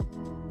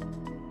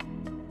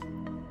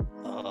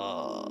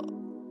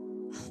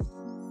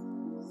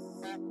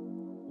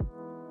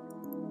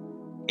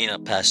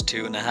 Peanut past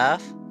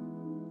 2.5.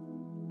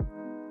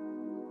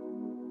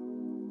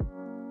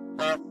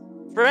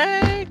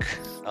 Frank!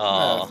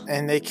 Oh,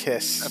 And they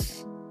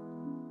kiss.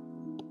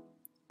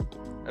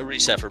 a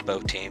reset for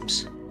both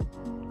teams.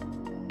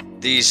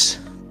 These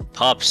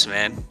pups,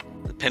 man.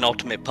 The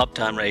penultimate pup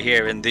time right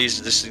here, and this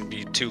is gonna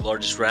be 2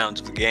 largest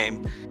rounds of the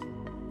game.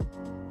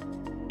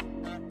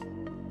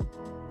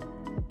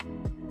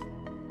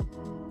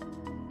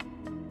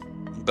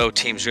 Both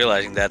teams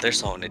realizing that they're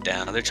slowing it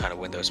down. They're trying to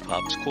win those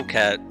pups. Cool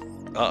cat.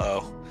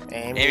 Uh-oh.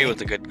 Amy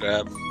with a good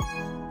grab.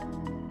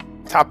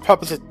 Top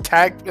pup is a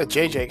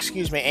JJ,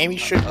 excuse me. Amy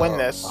should win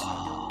this.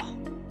 Oh.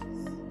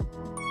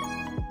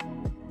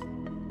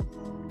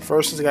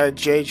 First has got a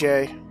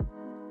JJ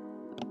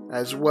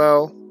as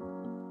well.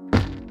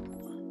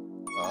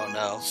 Oh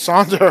no.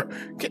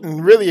 Sonder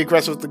getting really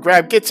aggressive with the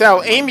grab. Gets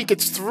out. Amy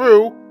gets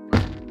through.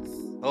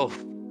 Oh,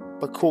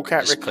 But Cool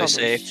Cat just play recovers.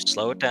 safe.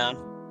 Slow it down.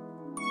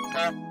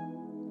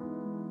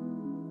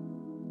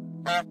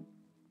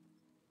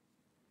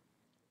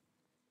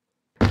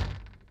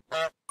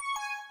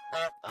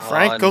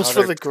 Frank goes for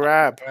another the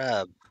grab.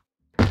 grab.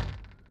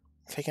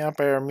 Taken out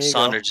by Amigo.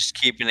 Sonder just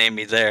keeping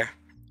Amy there.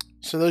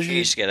 So those He you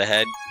needs to get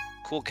ahead.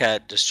 Cool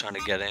cat just trying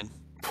to get in.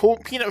 pull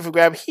Peanut for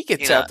grab. He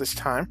gets Peanut. out this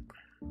time.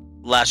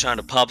 Last round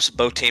of pups.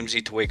 Both teams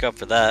need to wake up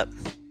for that.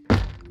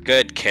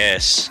 Good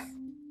kiss.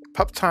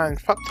 Pup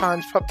times, pup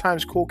times, pup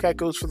times. Cool Cat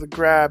goes for the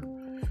grab.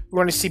 We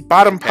want to see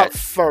bottom Cool pup Cat.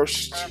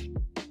 first.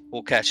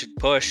 Cool cat should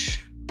push.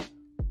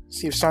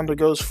 See if Sonder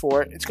goes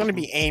for it. It's going to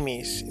be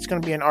Amy's. It's going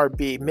to be an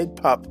RB. Mid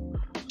pup.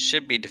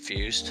 Should be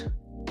diffused.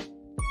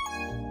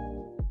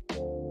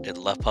 Did the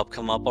left pup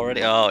come up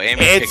already? Oh,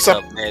 Amy It's picks a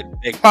up mid.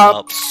 Big Pup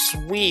pup.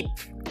 sweep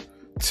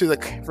to the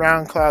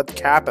Roundcloud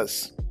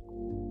Cappers.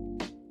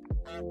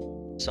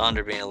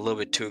 Sonder being a little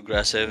bit too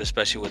aggressive,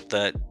 especially with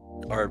that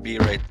RB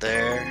right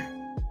there.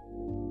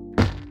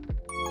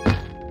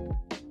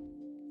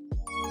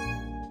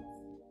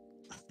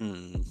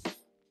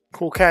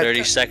 Cool Cat.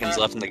 30 seconds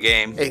left in the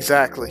game.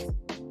 Exactly.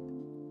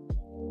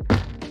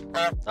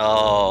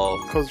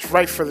 Oh, Goes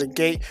right for the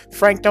gate.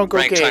 Frank, don't go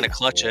Frank gate. trying to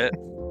clutch it.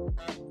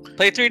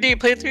 Play 3D,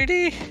 play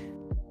 3D.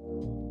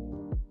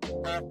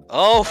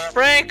 Oh,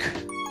 Frank.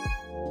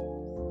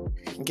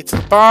 Get to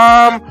the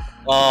bomb.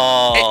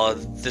 Oh,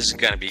 this is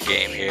gonna be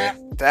game here.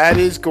 That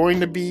is going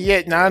to be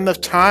it. Not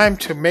enough time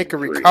to make a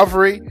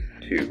recovery.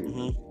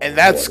 2, And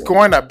that's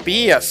going to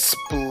be a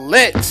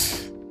split.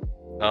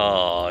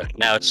 Oh,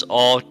 now it's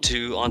all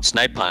two on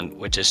Snipe Hunt,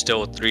 which is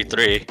still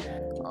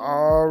 3-3.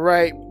 All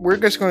right. We're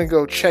just going to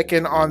go check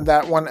in on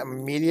that one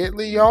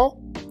immediately,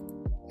 y'all.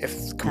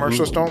 If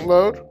commercials don't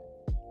load.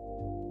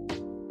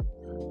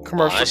 I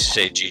Commercials. should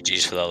say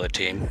GG's for the other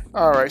team.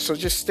 All right. So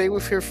just stay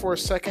with here for a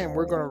second. And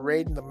we're going to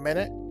raid in a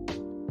minute.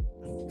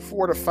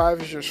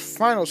 4-5 is your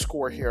final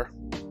score here.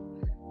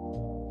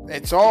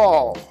 It's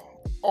all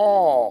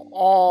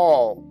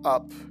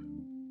up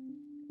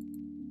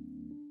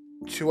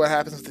to what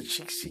happens with the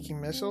cheek-seeking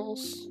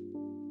missiles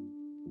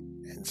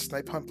and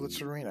Snipe Hunt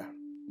Blitz Arena.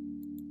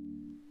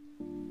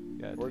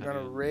 Yeah, We're gonna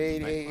Tenant,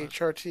 raid Snipe Hunt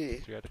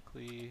AHRT.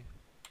 Theoretically,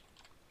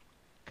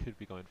 could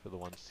be going for the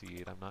 1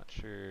 seed. I'm not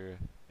sure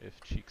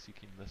if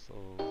cheek-seeking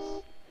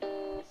missiles.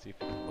 Let's see if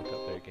we can look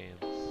up their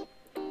games.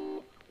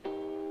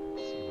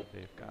 See what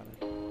they've gotten.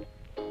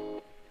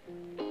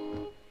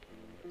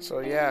 So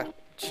yeah,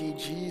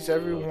 GG's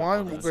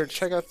everyone. We're gonna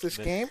check out this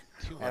Missed game,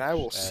 too and I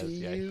will much, see as,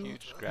 yeah, you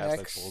huge grab by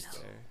next Bold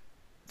there.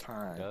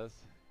 time. Does.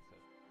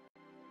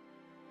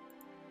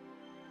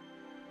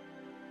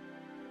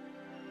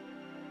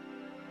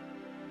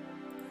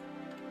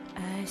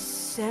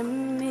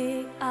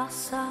 Semmi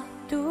asa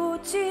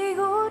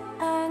tujigut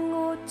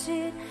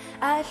angutit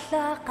at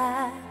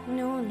laka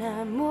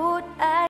nunamut ay